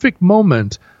perfect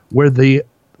moment where the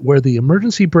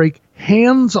emergency brake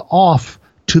hands off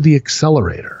to the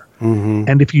accelerator. Mm-hmm.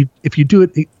 And if you do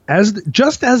it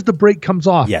just as the brake comes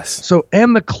off,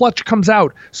 and the clutch comes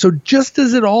out, so just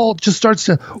as it all just starts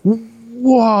to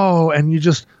whoa, and you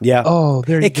just there you go.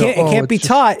 It can't be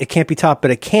taught. It can't be taught, but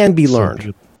it can be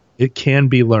learned. It can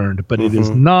be learned, but it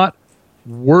is not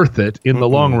worth it in the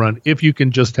long run if you can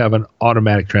just have an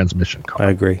automatic transmission car. I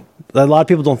agree. A lot of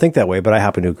people don't think that way, but I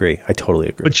happen to agree. I totally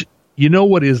agree. But you know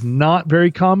what is not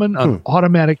very common? An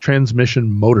automatic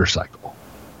transmission motorcycle.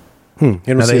 You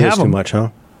don't see those too much, huh?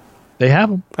 They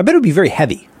have them. I bet it would be very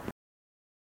heavy.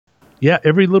 Yeah,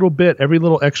 every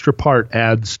little extra part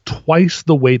adds twice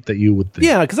the weight that you would think.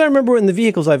 Yeah, because I remember in the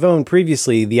vehicles I've owned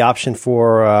previously, the option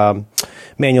for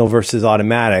manual versus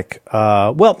automatic.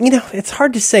 It's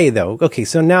hard to say, though. Okay,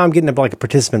 so now I'm getting like a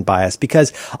participant bias,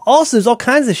 because also there's all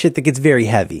kinds of shit that gets very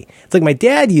heavy. It's like my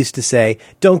dad used to say,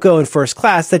 don't go in first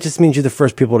class. That just means you're the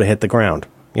first people to hit the ground.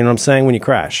 You know what I'm saying? When you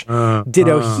crash.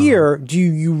 Ditto here. Do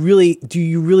you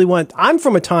really want... I'm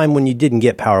from a time when you didn't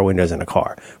get power windows in a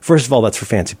car. First of all, that's for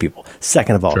fancy people.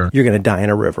 Second of all, you're going to die in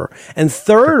a river. And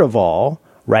third of all,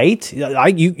 right?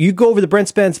 You go over the Brent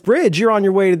Spence Bridge, you're on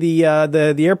your way to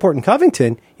the airport in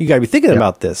Covington. You got to be thinking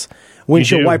about this.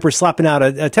 Windshield wiper slapping out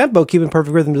a tempo, keeping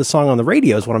perfect rhythm to the song on the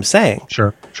radio is what I'm saying.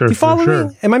 Sure. Do you follow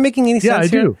me? Am I making any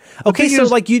sense? Yeah, I do. Okay, so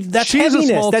like that's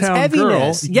heaviness. That's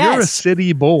heaviness. Girl. Yes. You're a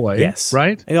city boy. Yes.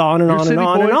 Right? On and on and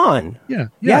on and on. Yeah.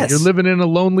 Yes. You're living in a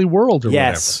lonely world or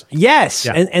whatever. Yes.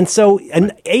 Yeah. And so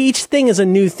each thing is a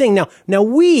new thing. Now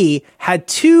we had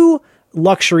two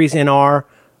luxuries in our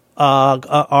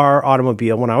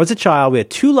automobile. When I was a child, we had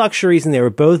two luxuries, and they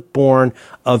were both born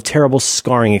of terrible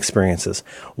scarring experiences.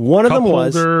 One of them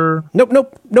was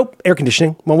nope, air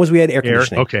conditioning. One was we had air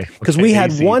conditioning. Okay, because we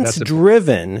had once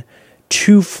driven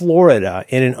to Florida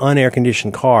in an unair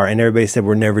conditioned car, and everybody said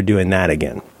we're never doing that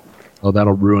again. Oh,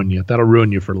 that'll ruin you. That'll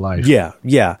ruin you for life. Yeah.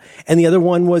 And the other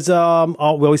one was we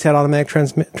always had automatic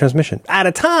transmission. At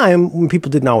a time when people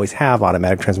didn't always have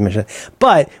automatic transmission.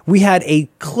 But we had a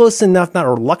close enough, not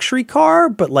a luxury car,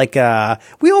 but like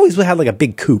we always had like a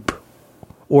big coupe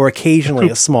or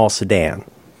occasionally a small sedan.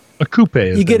 A coupe.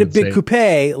 You get a big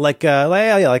coupe like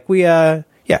anyway,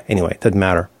 it doesn't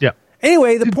matter. Yeah.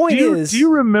 Anyway, the point is... Do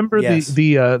you remember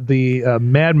the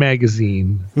Mad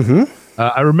Magazine? Mm-hmm.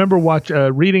 I remember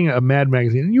reading a Mad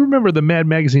Magazine. And you remember the Mad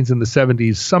Magazines in the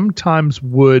 70s sometimes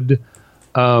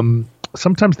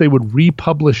they would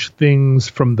republish things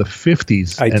from the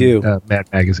 50s. Mad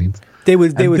Magazines. They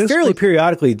would fairly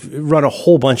periodically run a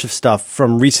whole bunch of stuff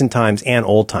from recent times and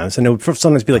old times. And it would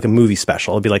sometimes be like a movie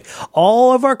special. It would be like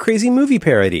all of our crazy movie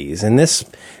parodies in this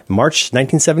March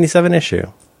 1977 issue.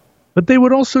 But they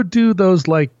would also do those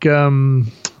like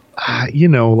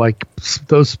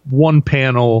those one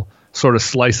panel sort of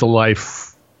slice of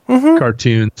life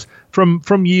cartoons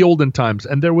from ye olden times.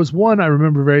 And there was one I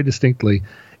remember very distinctly.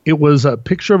 It was a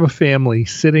picture of a family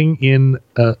sitting in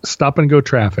stop and go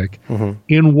traffic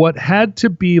in what had to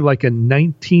be like a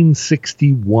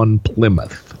 1961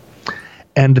 Plymouth.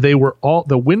 And they were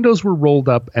the windows were rolled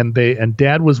up, and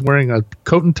Dad was wearing a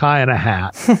coat and tie and a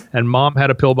hat, and Mom had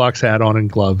a pillbox hat on and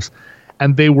gloves,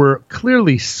 and they were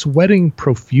clearly sweating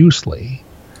profusely.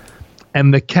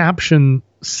 And the caption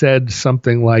said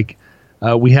something like,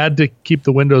 "We had to keep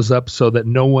the windows up so that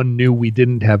no one knew we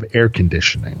didn't have air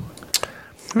conditioning."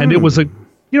 And it was a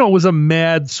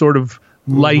mad sort of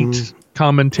light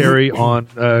commentary on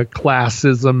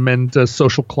classism and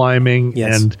social climbing.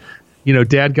 Yes. And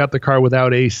Dad got the car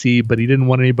without AC, but he didn't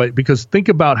want anybody, because think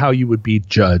about how you would be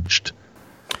judged.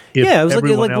 It was like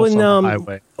when on the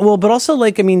highway. Well, but also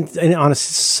on a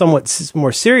somewhat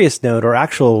more serious note, or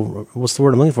actual, what's the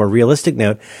word I'm looking for? Realistic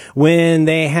note, when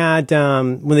they had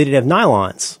when they did have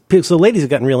nylons. So ladies have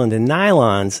gotten real into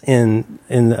nylons in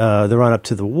the run up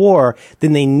to the war.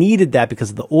 Then they needed that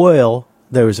because of the oil.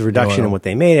 There was a reduction in what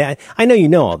they made. I know you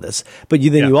know all this, but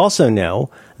you also know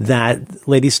that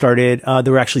ladies started,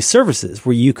 there were actually services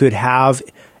where you could have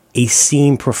a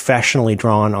seam professionally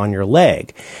drawn on your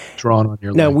leg.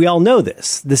 Now, we all know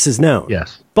this. This is known.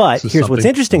 Yes. But here's what's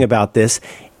interesting about this.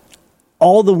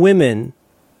 All the women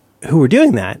who were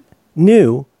doing that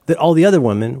knew that all the other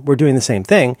women were doing the same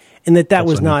thing, and that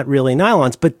was not really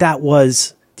nylons, but that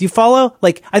was... Do you follow?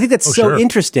 Like, I think that's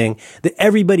interesting that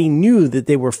everybody knew that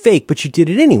they were fake, but you did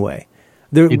it anyway.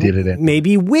 You did it.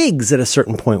 Maybe wigs at a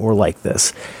certain point were like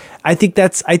this. I think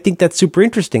that's super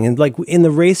interesting. And like in the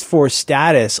race for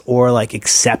status or like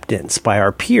acceptance by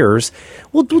our peers,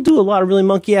 we'll do a lot of really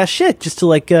monkey ass shit just to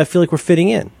like feel like we're fitting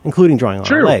in, including drawing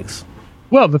on our legs.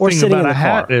 Well, the thing about a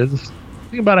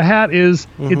hat is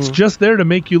it's just there to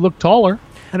make you look taller.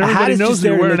 And everybody knows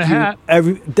you're wearing a hat.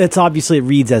 That's obviously, it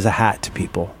reads as a hat to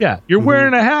people. Yeah, you're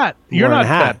wearing a hat. You're not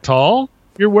that tall.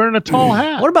 You're wearing a tall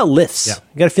hat. What about lifts? Yeah.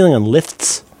 You got a feeling on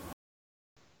lifts?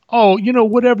 Oh,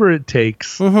 whatever it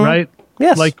takes, right?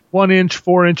 Yes. Like 1 inch,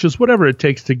 4 inches, whatever it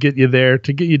takes to get you there,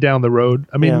 to get you down the road.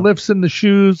 I mean, lifts in the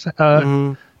shoes,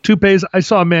 toupees. I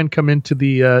saw a man come into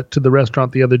the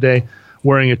restaurant the other day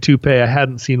wearing a toupee. I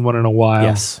hadn't seen one in a while.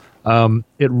 Yes.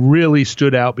 It really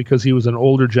stood out because he was an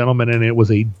older gentleman, and it was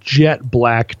a jet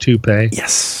black toupee.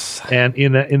 Yes. And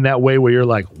in that way where you're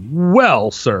like,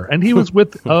 well, sir. And he was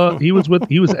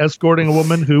he was escorting a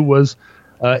woman who was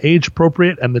age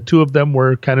appropriate, and the two of them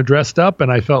were kind of dressed up,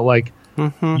 and I felt like,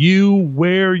 you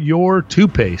wear your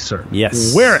toupee, sir.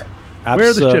 Yes. Wear it. Absolutely.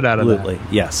 Wear the shit out of that.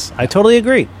 Absolutely. Yes. I totally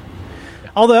agree.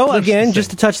 Although, again,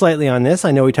 just to touch lightly on this,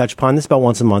 I know we touch upon this about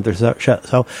once a month or so.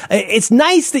 So it's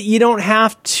nice that you don't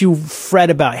have to fret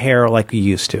about hair like we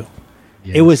used to.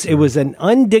 Yes, it was an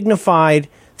undignified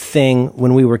thing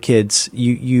when we were kids.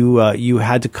 You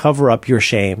had to cover up your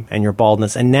shame and your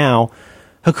baldness, and now,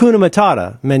 Hakuna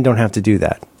Matata, men don't have to do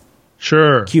that.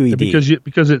 Sure,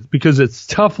 QED, because it's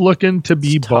tough looking to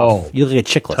be bald. You look like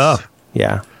a chickless. Tough.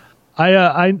 Yeah.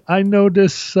 I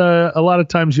notice a lot of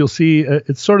times you'll see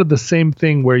it's sort of the same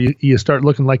thing where you start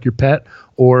looking like your pet,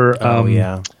 or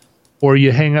or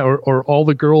you hang out, or all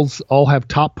the girls all have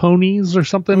top ponies or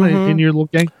something in your little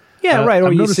gang. Yeah, right.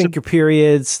 Or you sync your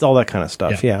periods, all that kind of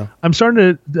stuff. Yeah. I'm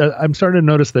starting to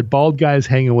notice that bald guys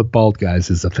hanging with bald guys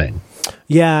is a thing.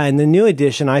 Yeah, and the new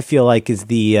addition I feel like is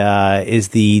the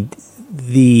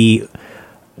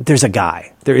there's a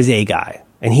guy. There is a guy,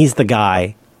 and he's the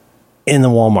guy in the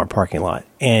Walmart parking lot,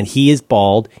 and he is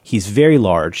bald. He's very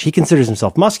large. He considers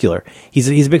himself muscular. He's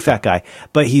a big fat guy,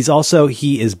 but he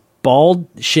is bald,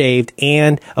 shaved,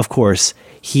 and of course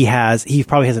he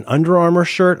probably has an Under Armour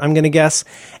shirt, I'm going to guess,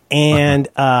 and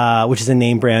which is a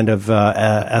name brand of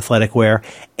athletic wear.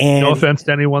 And no offense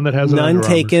to anyone that has none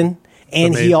taken.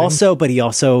 And he's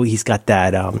got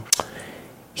that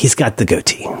he's got the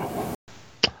goatee.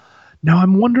 Now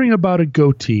I'm wondering about a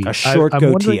goatee, a short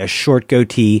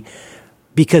goatee,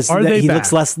 because he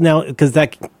looks less now, because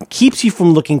that keeps you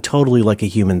from looking totally like a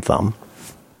human thumb.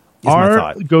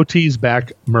 Are goatees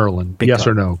back, Merlin? Big yes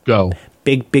or no? Go.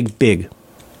 Big. Big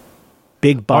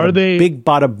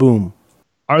bada boom.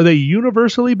 Are they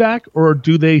universally back, or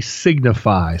do they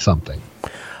signify something?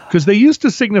 Because they used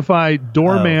to signify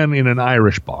doorman in an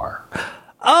Irish bar.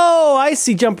 Oh, I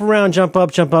see. Jump around, jump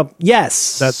up.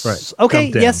 Yes. That's right.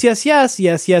 Okay. Yes.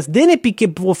 Then it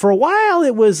became, well, for a while,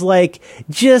 it was like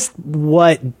just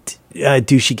what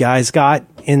douchey guys got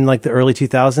in like the early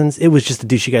 2000s. It was just a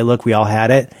douchey guy look. We all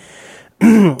had it.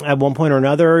 At one point or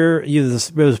another,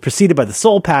 it was preceded by the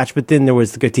soul patch, but then there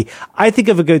was the goatee. I think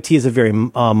of a goatee as a very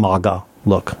MAGA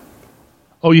look.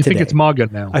 Oh, you think it's MAGA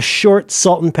now? A short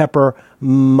salt and pepper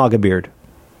MAGA beard.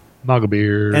 MAGA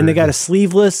beard. And they got a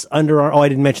sleeveless underarm. Oh, I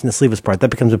didn't mention the sleeveless part. That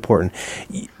becomes important.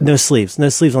 No sleeves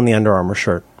on the Under Armour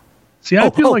shirt. See, I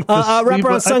feel like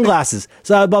wraparound sunglasses.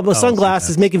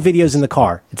 Sunglasses, making videos in the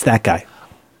car. It's that guy.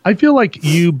 I feel like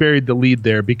you buried the lead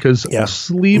there, because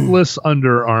sleeveless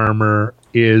Under Armour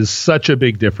is such a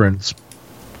big difference.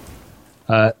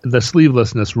 The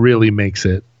sleevelessness really makes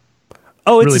it.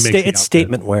 Oh, it's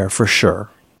statement wear for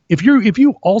sure. If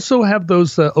you also have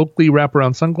those Oakley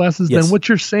wraparound sunglasses, then what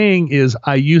you're saying is,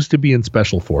 I used to be in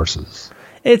special forces.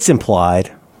 It's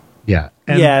implied. Yeah.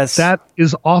 And that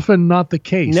is often not the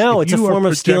case. No, it's a form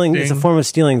of stealing. It's a form of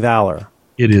stealing valor.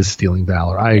 It is stealing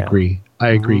valor. I agree.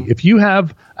 If you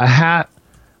have a hat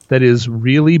that is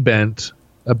really bent,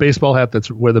 a baseball hat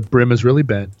where the brim is really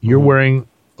bent, you're wearing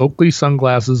Oakley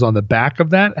sunglasses on the back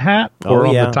of that hat or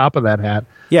on the top of that hat.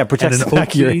 Yeah, protects the back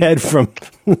of your head from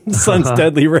sun's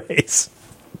deadly rays.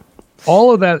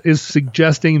 All of that is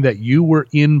suggesting that you were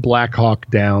in Black Hawk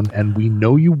Down, and we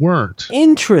know you weren't.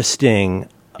 Interesting.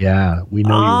 Yeah, we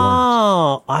know you weren't.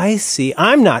 Oh, I see.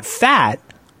 I'm not fat.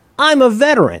 I'm a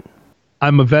veteran.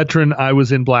 I'm a veteran. I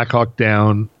was in Black Hawk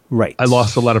Down. Right. I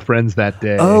lost a lot of friends that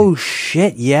day. Oh,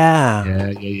 shit. Yeah.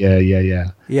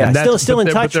 Yeah. Still in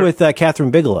touch with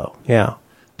Catherine Bigelow. Yeah.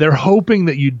 They're hoping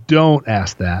that you don't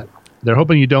ask that. They're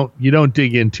hoping you don't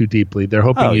dig in too deeply. They're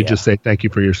hoping you just say thank you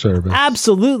for your service.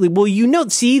 Absolutely. Well,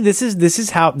 see, this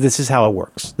is how it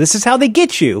works. This is how they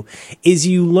get you, is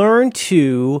you learn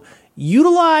to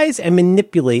utilize and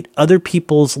manipulate other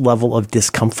people's level of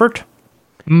discomfort.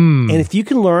 And if you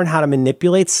can learn how to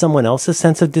manipulate someone else's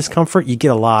sense of discomfort, you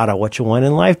get a lot of what you want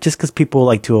in life, just because people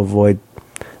like to avoid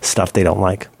stuff they don't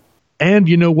like. And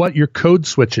you know what? You're code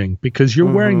switching, because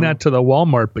you're wearing that to the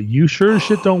Walmart, but you sure as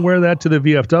shit don't wear that to the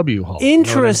VFW hall.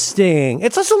 Interesting. You know,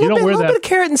 it's also a little bit of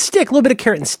carrot and stick, a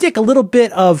little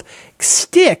bit of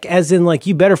stick, as in like,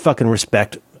 you better fucking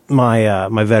respect my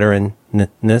my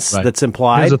veteranness that's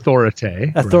implied. There's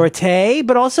authority,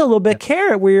 but also a little bit of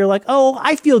carrot, where you're like, oh,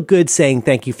 I feel good saying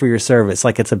thank you for your service,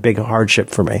 like it's a big hardship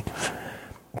for me.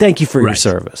 Thank you for your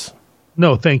service.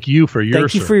 No, thank you for your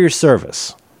service. Thank you for your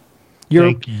service.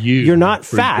 You're not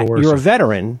fat. You're a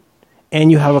veteran, and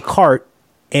you have a cart,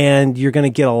 and you're going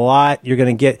to get a lot. You're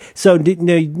going to get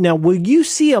now. Will you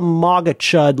see a MAGA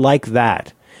chud like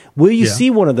that? Will you see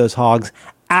one of those hogs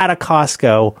at a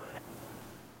Costco?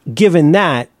 Given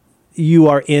that you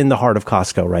are in the heart of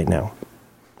Costco right now,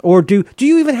 or do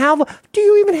you even have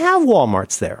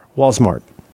Walmarts there? Walmart.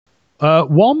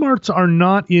 Walmarts are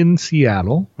not in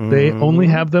Seattle. They only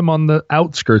have them on the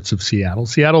outskirts of Seattle.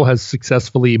 Seattle has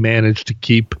successfully managed to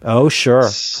keep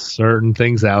certain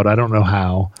things out. I don't know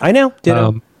how. I know.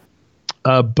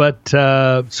 But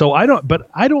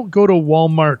I don't go to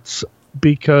Walmarts,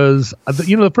 because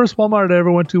the first Walmart I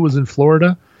ever went to was in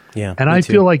Florida. Yeah, and I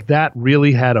feel like that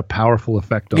really had a powerful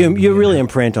effect on me. You really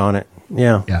imprint on it.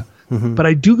 Yeah. Mm-hmm. But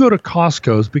I do go to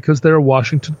Costco's, because they're a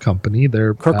Washington company.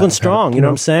 They're Kirkland Strong. You know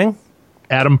what I'm saying?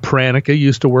 Adam Pranica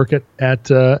used to work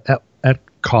at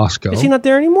Costco. Is he not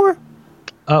there anymore?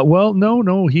 Well,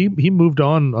 no. He moved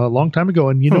on a long time ago,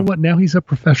 and you know what? Now he's a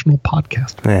professional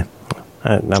podcaster. Yeah.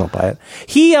 I don't buy it.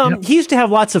 He used to have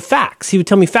lots of facts. He would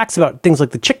tell me facts about things like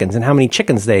the chickens and how many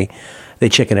chickens they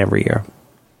chicken every year.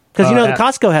 Because the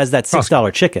Costco has that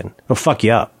 $6 chicken. It'll fuck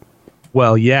you up.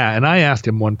 Well, yeah, and I asked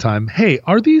him one time, "Hey,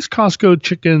 are these Costco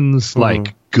chickens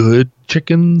like good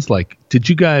chickens? Like, did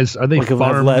you guys are they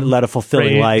farm led a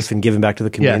fulfilling life and given back to the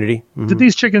community? Yeah. Did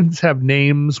these chickens have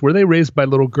names? Were they raised by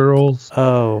little girls?"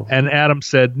 Oh, and Adam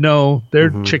said, "No, they're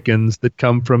chickens that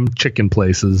come from chicken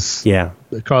places. Yeah,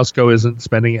 Costco isn't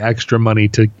spending extra money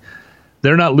to."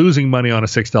 They're not losing money on a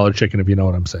 $6 chicken, if you know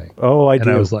what I'm saying. Oh, I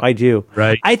do. I do.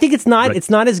 Right. I think it's not. Right. It's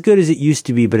not as good as it used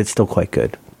to be, but it's still quite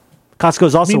good. Costco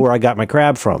is also where I got my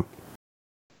crab from.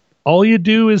 All you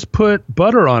do is put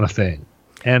butter on a thing.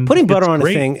 And putting butter on a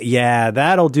thing, yeah,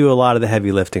 that'll do a lot of the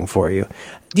heavy lifting for you.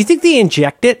 Do you think they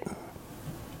inject it?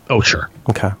 Oh, sure.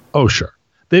 Okay. Oh, sure.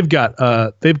 They've got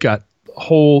like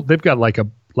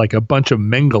a bunch of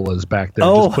Mengelas back there.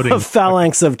 Oh, just putting, a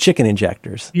phalanx of chicken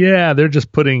injectors. Yeah, they're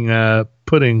just putting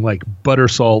like butter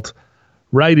salt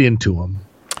right into them.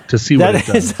 To see what it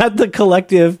does. Is that the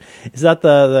collective? Is that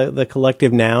the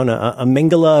collective noun? A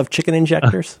Mengele of chicken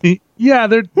injectors? Yeah,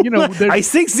 they're I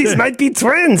think these might be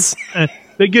twins.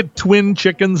 They get twin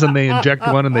chickens and they inject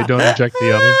one and they don't inject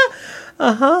the other.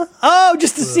 Oh,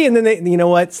 just to see, and then they. You know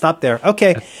what? Stop there.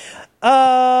 Okay.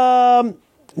 Do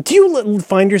you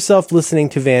find yourself listening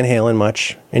to Van Halen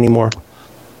much anymore?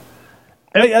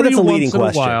 That's a leading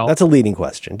question. That's a leading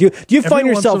question. Do you find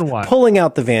yourself pulling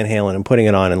out the Van Halen and putting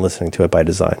it on and listening to it by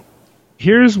design?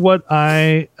 Here's what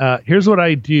I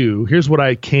do. Here's what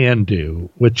I can do,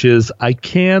 which is I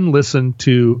can listen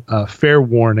to Fair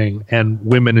Warning and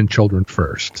Women and Children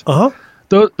First.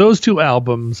 Those two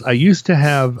albums. I used to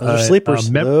have those are sleepers.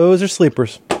 Those are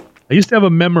sleepers. I used to have a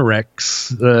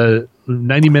Memorex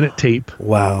 90-minute tape.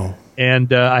 Wow.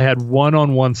 And I had one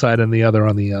on one side and the other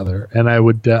on the other. And I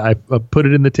would I put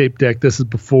it in the tape deck. This is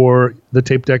before the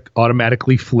tape deck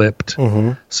automatically flipped.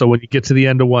 So when you get to the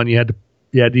end of one, you had to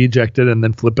eject it and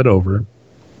then flip it over.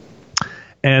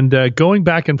 And going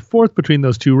back and forth between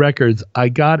those two records, I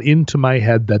got into my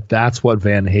head that that's what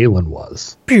Van Halen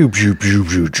was.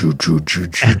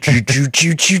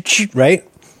 Right?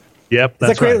 Yep,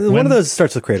 that's right. One of those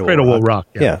starts with Cradle Will Rock.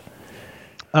 Yeah.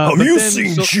 Have you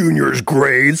seen Junior's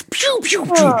grades? Pew, pew,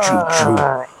 pew, pew,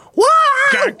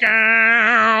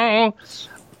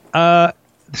 pew.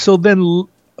 So then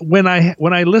when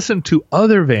I listened to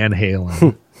other Van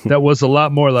Halen, that was a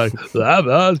lot more like, all this stuff.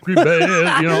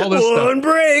 One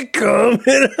break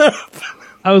coming up.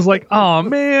 I was like, oh,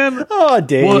 man. Oh,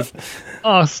 Dave.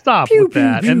 Stop with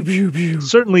that. And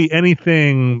certainly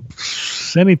anything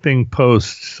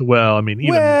post, Women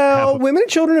and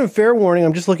Children and Fair Warning,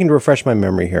 I'm just looking to refresh my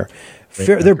memory here.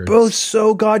 They're both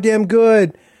so goddamn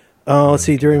good. Oh, let's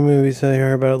see, during movies, I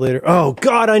hear about it later. Oh,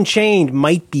 God Unchained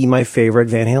might be my favorite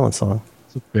Van Halen song.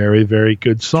 It's a very, very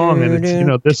good song. And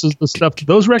it's, this is the stuff.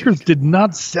 Those records did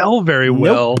not sell very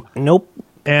well. Nope.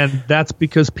 And that's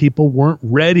because people weren't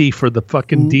ready for the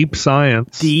fucking deep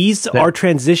science. These are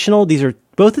transitional. These are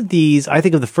both of these. I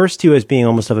think of the first two as being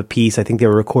almost of a piece. I think they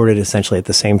were recorded essentially at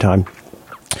the same time.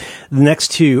 The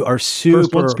next two are super.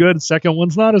 First one's good. Second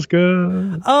one's not as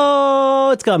good.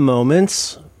 Oh, it's got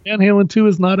moments. Van Halen 2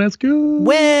 is not as good.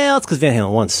 Well, it's because Van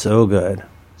Halen 1's so good.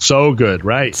 So good,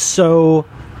 right? So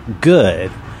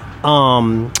good.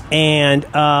 So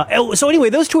anyway,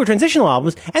 those two are transitional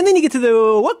albums, and then you get to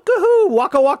the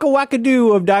waka waka waka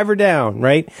doo of Diver Down,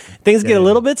 right? Things get a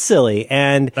little bit silly,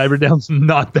 and Diver Down's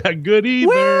not that good either.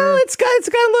 Well, it's got a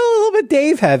little bit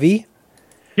Dave heavy.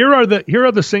 Here are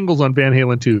the singles on Van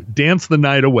Halen 2. Dance the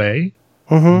Night Away.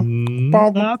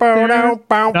 Not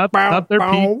their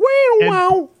peak.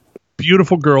 And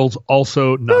Beautiful Girls,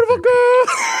 also not Beautiful Girl.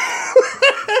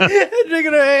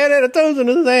 Drinking her hand and her toes in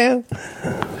his hand.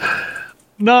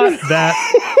 Not that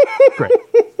great.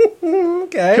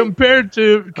 Okay. Compared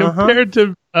to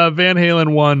Van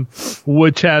Halen 1,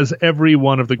 which has every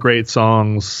one of the great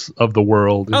songs of the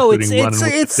world, including Running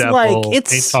with the Devil,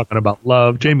 Ain't Talking About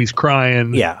Love, Jamie's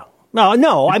Crying. Yeah.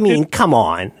 No, I mean, come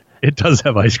on. It does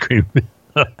have ice cream.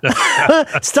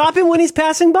 Stop him when he's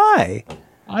passing by.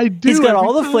 I do. He's got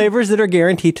all the flavors that are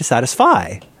guaranteed to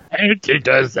satisfy. It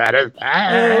does satisfy.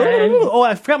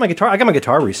 I forgot my guitar. I got my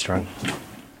guitar restrung.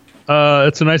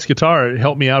 It's a nice guitar. It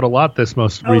helped me out a lot this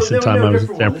most recent time I was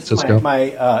in San Francisco.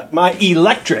 My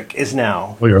electric is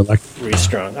now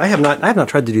restrung. I have not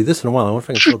tried to do this in a while. I wonder if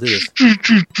I can still do this.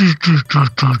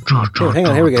 Hang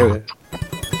on, here we go.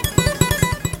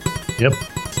 Yep.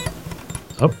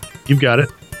 Oh, you've got it.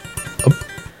 Oh,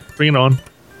 bring it on.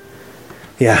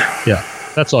 Yeah.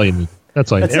 That's all you need.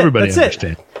 That's all you need. Everybody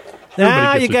understands.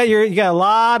 Now you got a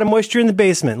lot of moisture in the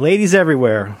basement. Ladies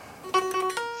everywhere.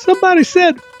 Somebody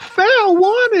said, fair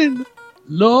warning.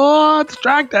 Lord,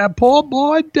 strike that poor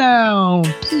boy down.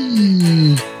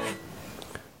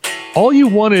 All you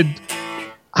wanted...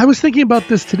 I was thinking about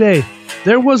this today.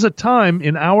 There was a time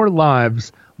in our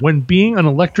lives when being an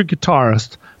electric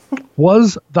guitarist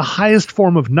was the highest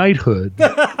form of knighthood.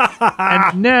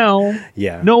 And now,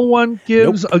 no one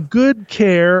gives a good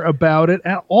care about it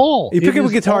at all. You pick up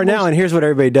a guitar now, and here's what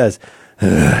everybody does.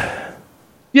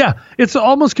 Yeah, it's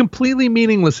almost completely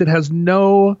meaningless. It has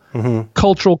no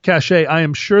cultural cachet. I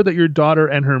am sure that your daughter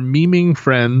and her memeing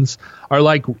friends are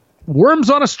like, worms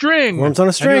on a string. Worms on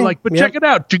a string. And you're like, but check it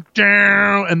out.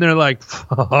 And they're like,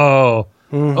 oh,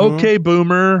 okay,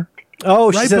 boomer.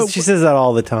 Oh, right? She says that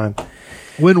all the time.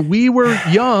 When we were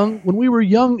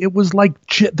young, it was like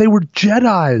they were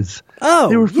Jedis. Oh,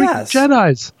 they were freaking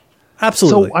Jedis.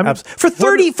 Absolutely. So, for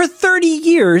 30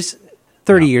 years,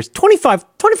 25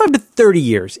 to 30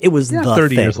 years, it was the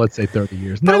 30 thing. years, let's say 30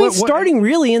 years. But now, starting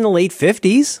really in the late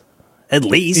 50s, at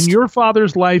least. In your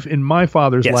father's life, in my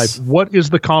father's life, what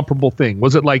is the comparable thing?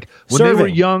 Was it like when they were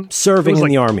young? Serving in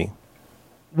the army.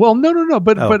 Well, no,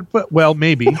 but well,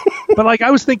 maybe. But like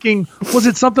I was thinking, was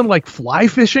it something like fly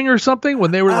fishing or something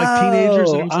when they were like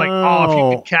teenagers? And it was like, if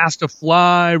you could cast a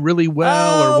fly really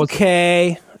well, or was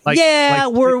it like,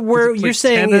 you're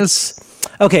saying tennis? It's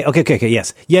okay.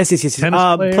 Yes.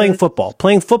 Playing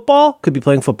football could be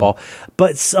playing football,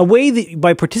 but a way that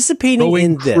by participating rowing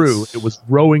in crew, this, it was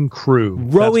rowing crew,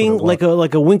 like a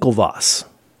Winklevoss,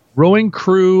 rowing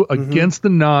crew against the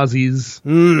Nazis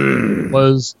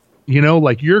was.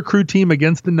 Like your crew team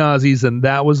against the Nazis, and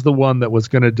that was the one that was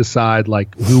going to decide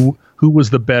like who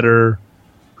was the better,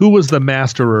 who was the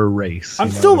master race.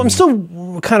 I'm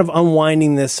still kind of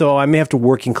unwinding this, so I may have to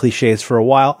work in cliches for a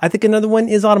while. I think another one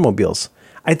is automobiles.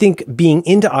 I think being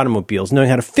into automobiles, knowing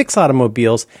how to fix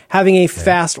automobiles, having a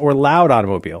fast or loud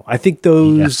automobile. I think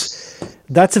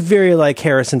that's a very like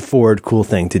Harrison Ford cool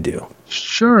thing to do.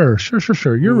 Sure.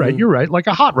 You're right. Like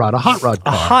a hot rod car.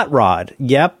 A hot rod.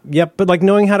 Yep. But like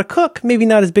knowing how to cook, maybe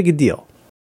not as big a deal.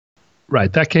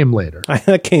 Right. That came later.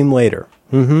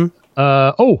 Mm-hmm.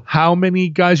 How many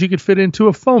guys you could fit into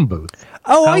a phone booth?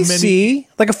 I see.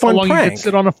 Like a fun prank. How long you could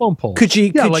sit on a phone pole? Could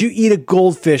you eat a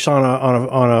goldfish on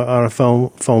a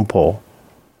phone pole?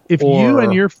 If you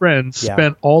and your friends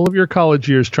spent all of your college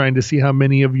years trying to see how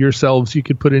many of yourselves you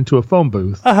could put into a phone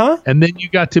booth, and then you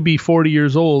got to be 40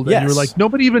 years old, and you were like,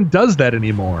 nobody even does that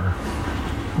anymore.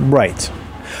 Right.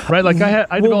 Like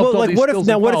I developed all these skills.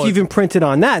 What if you've imprinted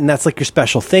on that, and that's like your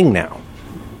special thing now?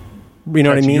 You know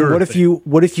what I mean?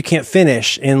 What if you can't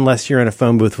finish unless you're in a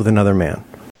phone booth with another man?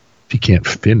 If you can't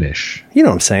finish, you know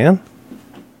what I'm saying?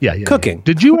 Yeah. Cooking.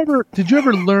 Yeah. Did you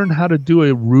ever learn how to do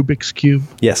a Rubik's Cube?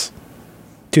 Yes.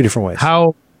 2 different ways.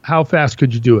 How fast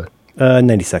could you do it?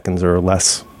 90 seconds or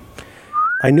less.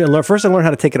 First I learned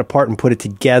how to take it apart and put it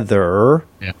together.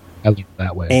 Yeah, I learned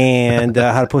that way. And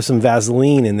how to put some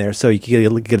Vaseline in there so you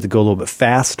could get it to go a little bit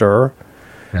faster.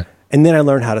 Yeah. And then I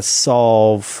learned how to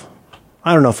solve...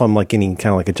 I don't know if I'm like any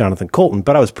kind of like a Jonathan Coulton,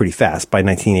 but I was pretty fast by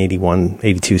 1981,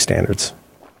 82 standards.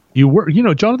 You were,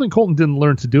 Jonathan Coulton didn't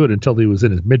learn to do it until he was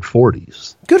in his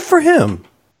mid-40s. Good for him.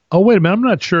 Oh, wait a minute. I'm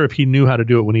not sure if he knew how to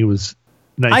do it when he was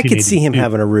 1982. I could see him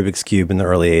having a Rubik's Cube in the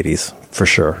early 80s, for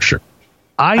sure. Sure.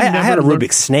 I had a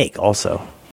Rubik's Snake also.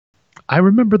 I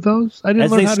remember those. I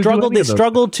didn't learn how to do any of those. They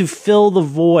struggled to fill the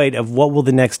void of what will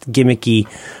the next gimmicky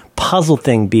puzzle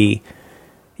thing be.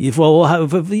 It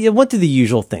went through the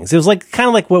usual things. It was like kind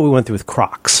of like what we went through with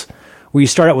Crocs, where you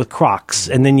start out with Crocs,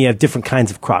 and then you have different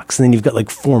kinds of Crocs, and then you've got like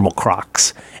formal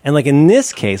Crocs. And like in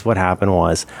this case, what had happened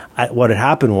was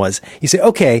you say,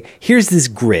 okay, here's this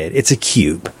grid. It's a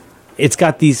cube. It's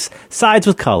got these sides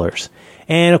with colors.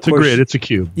 And of course, it's a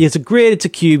cube. It's a grid. It's a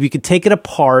cube. You can take it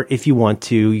apart if you want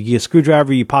to. You get a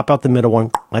screwdriver. You pop out the middle one.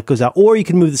 That goes out. Or you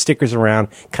can move the stickers around.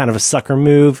 Kind of a sucker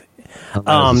move.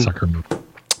 A sucker move.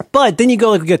 But then you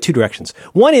go we got two directions.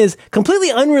 One is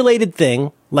completely unrelated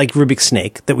thing, like Rubik's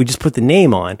Snake, that we just put the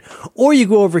name on. Or you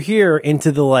go over here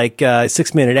into the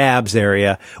 6-minute abs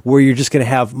area where you're just going to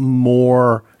have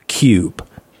more cube.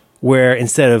 Where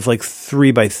instead of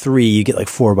 3x3, you get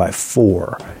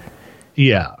 4x4.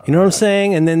 Yeah. You know what I'm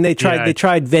saying? And then they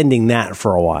tried vending that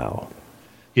for a while.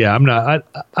 Yeah, I'm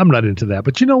not into that.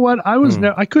 But you know what?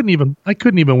 I couldn't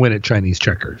even win at Chinese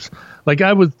checkers.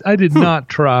 I did not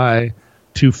try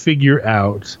to figure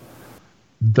out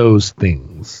those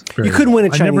things. You couldn't win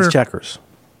at Chinese checkers.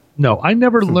 No, I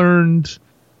never learned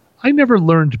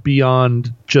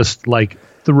beyond just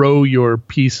throw your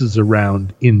pieces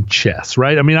around in chess,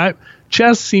 right? I mean,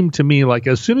 chess seemed to me like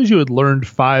as soon as you had learned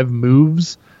 5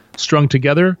 moves strung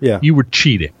together, you were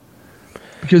cheating.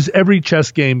 Because every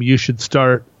chess game you should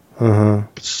start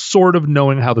sort of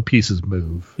knowing how the pieces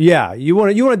move. Yeah, you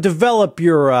want to develop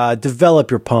your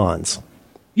pawns.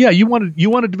 Yeah, you want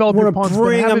to develop your pawns.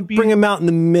 Bring them out in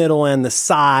the middle and the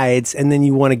sides, and then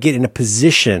you want to get in a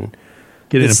position.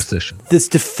 That's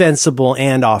defensible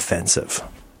and offensive.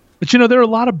 But there are a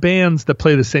lot of bands that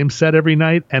play the same set every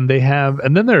night, and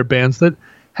then there are bands that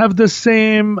have the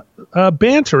same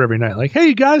banter every night. Like, hey,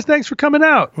 you guys, thanks for coming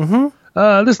out.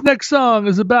 This next song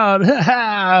is about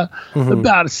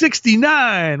about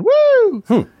 69.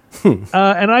 Woo!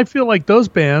 And I feel like those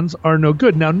bands are no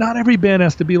good. Now, not every band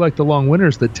has to be like the Long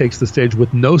Winters that takes the stage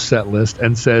with no set list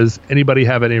and says, anybody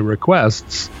have any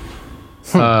requests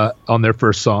on their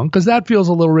first song? Because that feels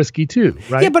a little risky too,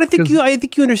 right? Yeah, but I think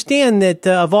you understand that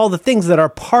of all the things that are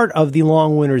part of the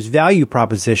Long Winters value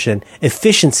proposition,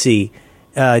 efficiency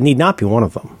need not be one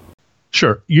of them.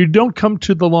 Sure. You don't come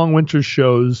to the Long Winters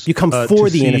shows. You come for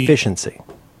the inefficiency.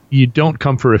 You don't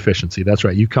come for efficiency. That's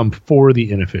right. You come for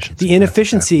the inefficiency. The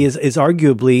inefficiency is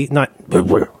arguably not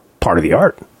part of the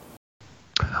art.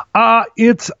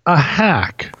 It's a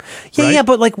hack. Yeah, right? yeah,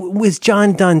 but like, was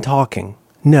John done talking?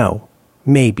 No.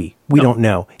 Maybe. We don't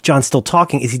know. John's still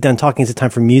talking. Is he done talking? Is it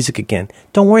time for music again?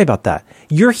 Don't worry about that.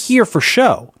 You're here for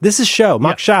show. This is show.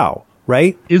 Mak Shao,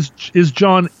 right? Is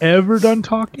John ever done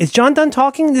talking? Is John done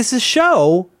talking? This is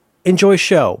show. Enjoy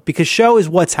show. Because show is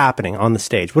what's happening on the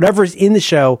stage. Whatever is in the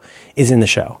show is in the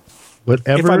show.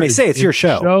 Whatever if I may say, it's your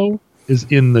show. Show is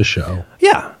in the show.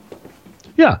 Yeah.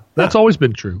 Yeah. That's always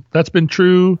been true. That's been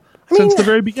true since the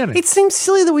very beginning. It seems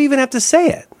silly that we even have to say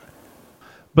it.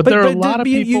 But there are a lot of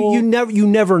people. You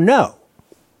never know.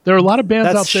 There are a lot of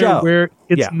bands out there where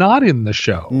it's not in the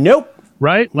show. Nope.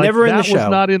 Right? Like never in the show. That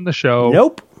was not in the show.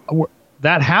 Nope.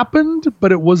 That happened,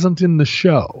 but it wasn't in the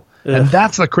show. Ugh. And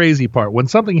that's the crazy part. When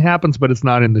something happens, but it's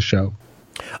not in the show.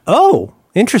 Oh,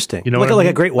 interesting. You know, like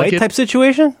a Great White type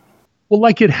situation? Well,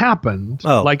 like it happened.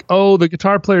 Oh. Like, the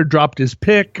guitar player dropped his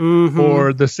pick,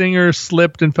 or the singer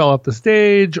slipped and fell off the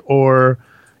stage, or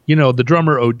the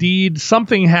drummer OD'd.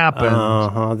 Something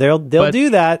happened. They'll do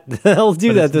that. They'll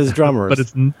do that. Those drummers. But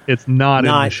it's not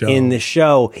in the show. In the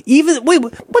show. Even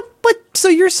what? So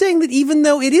you're saying that even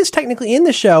though it is technically in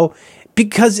the show,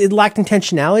 because it lacked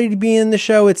intentionality to be in the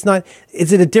show, it's not.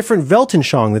 Is it a different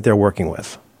Weltanschauung that they're working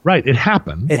with? Right. It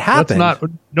happened. It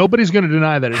happened. Nobody's going to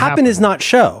deny that it happened. Happened is not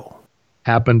show.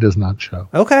 Happened is not show.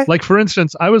 Okay. Like, for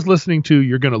instance, I was listening to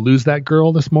 "You're Gonna Lose That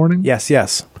Girl" this morning.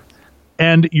 Yes.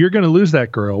 And "You're Gonna Lose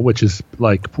That Girl," which is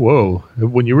like, whoa,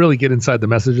 when you really get inside the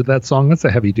message of that song, that's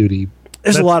a heavy duty.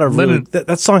 There's a lot of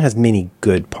that song has many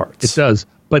good parts. It does.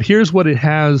 But here's what it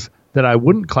has that I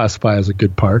wouldn't classify as a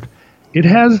good part. It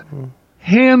has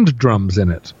hand drums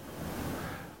in it.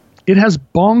 It has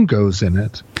bongos in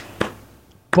it.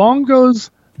 Bongos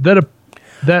that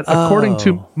according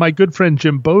to my good friend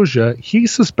Jim Boja, he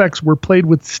suspects were played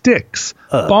with sticks.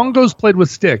 Bongos played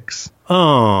with sticks.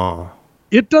 Oh.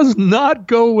 It does not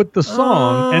go with the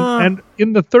song. And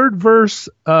in the third verse,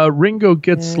 Ringo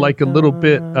gets like a little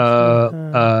bit,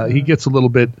 he gets a little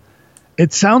bit,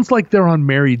 it sounds like they're on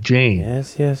Mary Jane.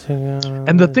 Yes.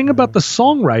 And the thing about the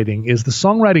songwriting is the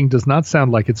songwriting does not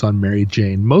sound like it's on Mary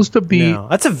Jane. Most of the... No,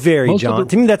 that's a very John.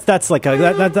 To me, that's like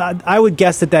I would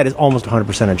guess that is almost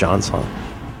 100% a John song.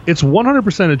 It's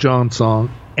 100% a John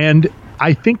song. And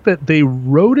I think that they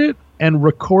wrote it and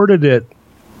recorded it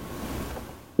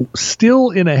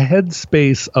still in a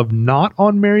headspace of not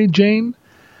on Mary Jane,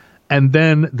 and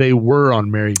then they were on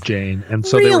Mary Jane, and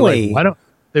so they were like, why don't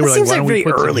we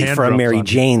put early for a Mary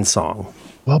Jane song?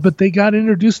 Well, but they got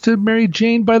introduced to Mary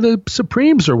Jane by the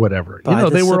Supremes or whatever.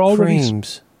 They were already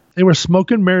they were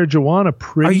smoking marijuana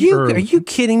pretty early. Are you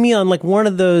kidding me? On like one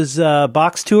of those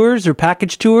box tours or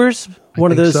package tours,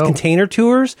 one of those container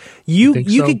tours, you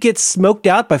could get smoked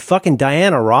out by fucking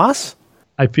Diana Ross.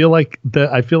 I feel like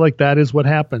that is what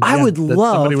happened. I would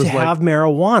love to have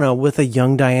marijuana with a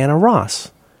young Diana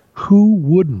Ross. Who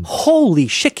wouldn't? Holy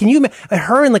shit! Can you imagine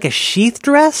her in like a sheath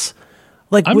dress,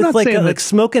 like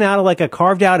smoking out of like a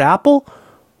carved out apple?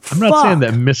 I'm not saying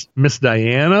that Miss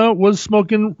Diana was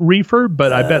smoking reefer,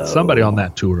 but I bet somebody on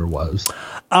that tour was.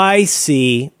 I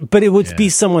see, but it would be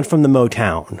someone from the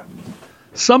Motown.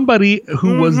 Somebody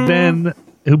who was then.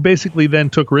 Who basically then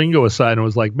took Ringo aside and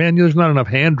was like, man, there's not enough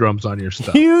hand drums on your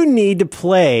stuff. You need to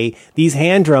play these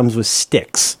hand drums with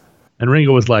sticks. And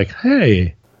Ringo was like,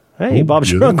 hey,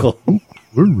 Bob's your uncle.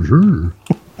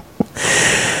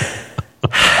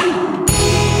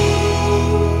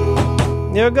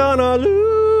 You're gonna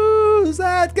lose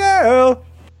that girl.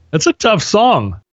 That's a tough song.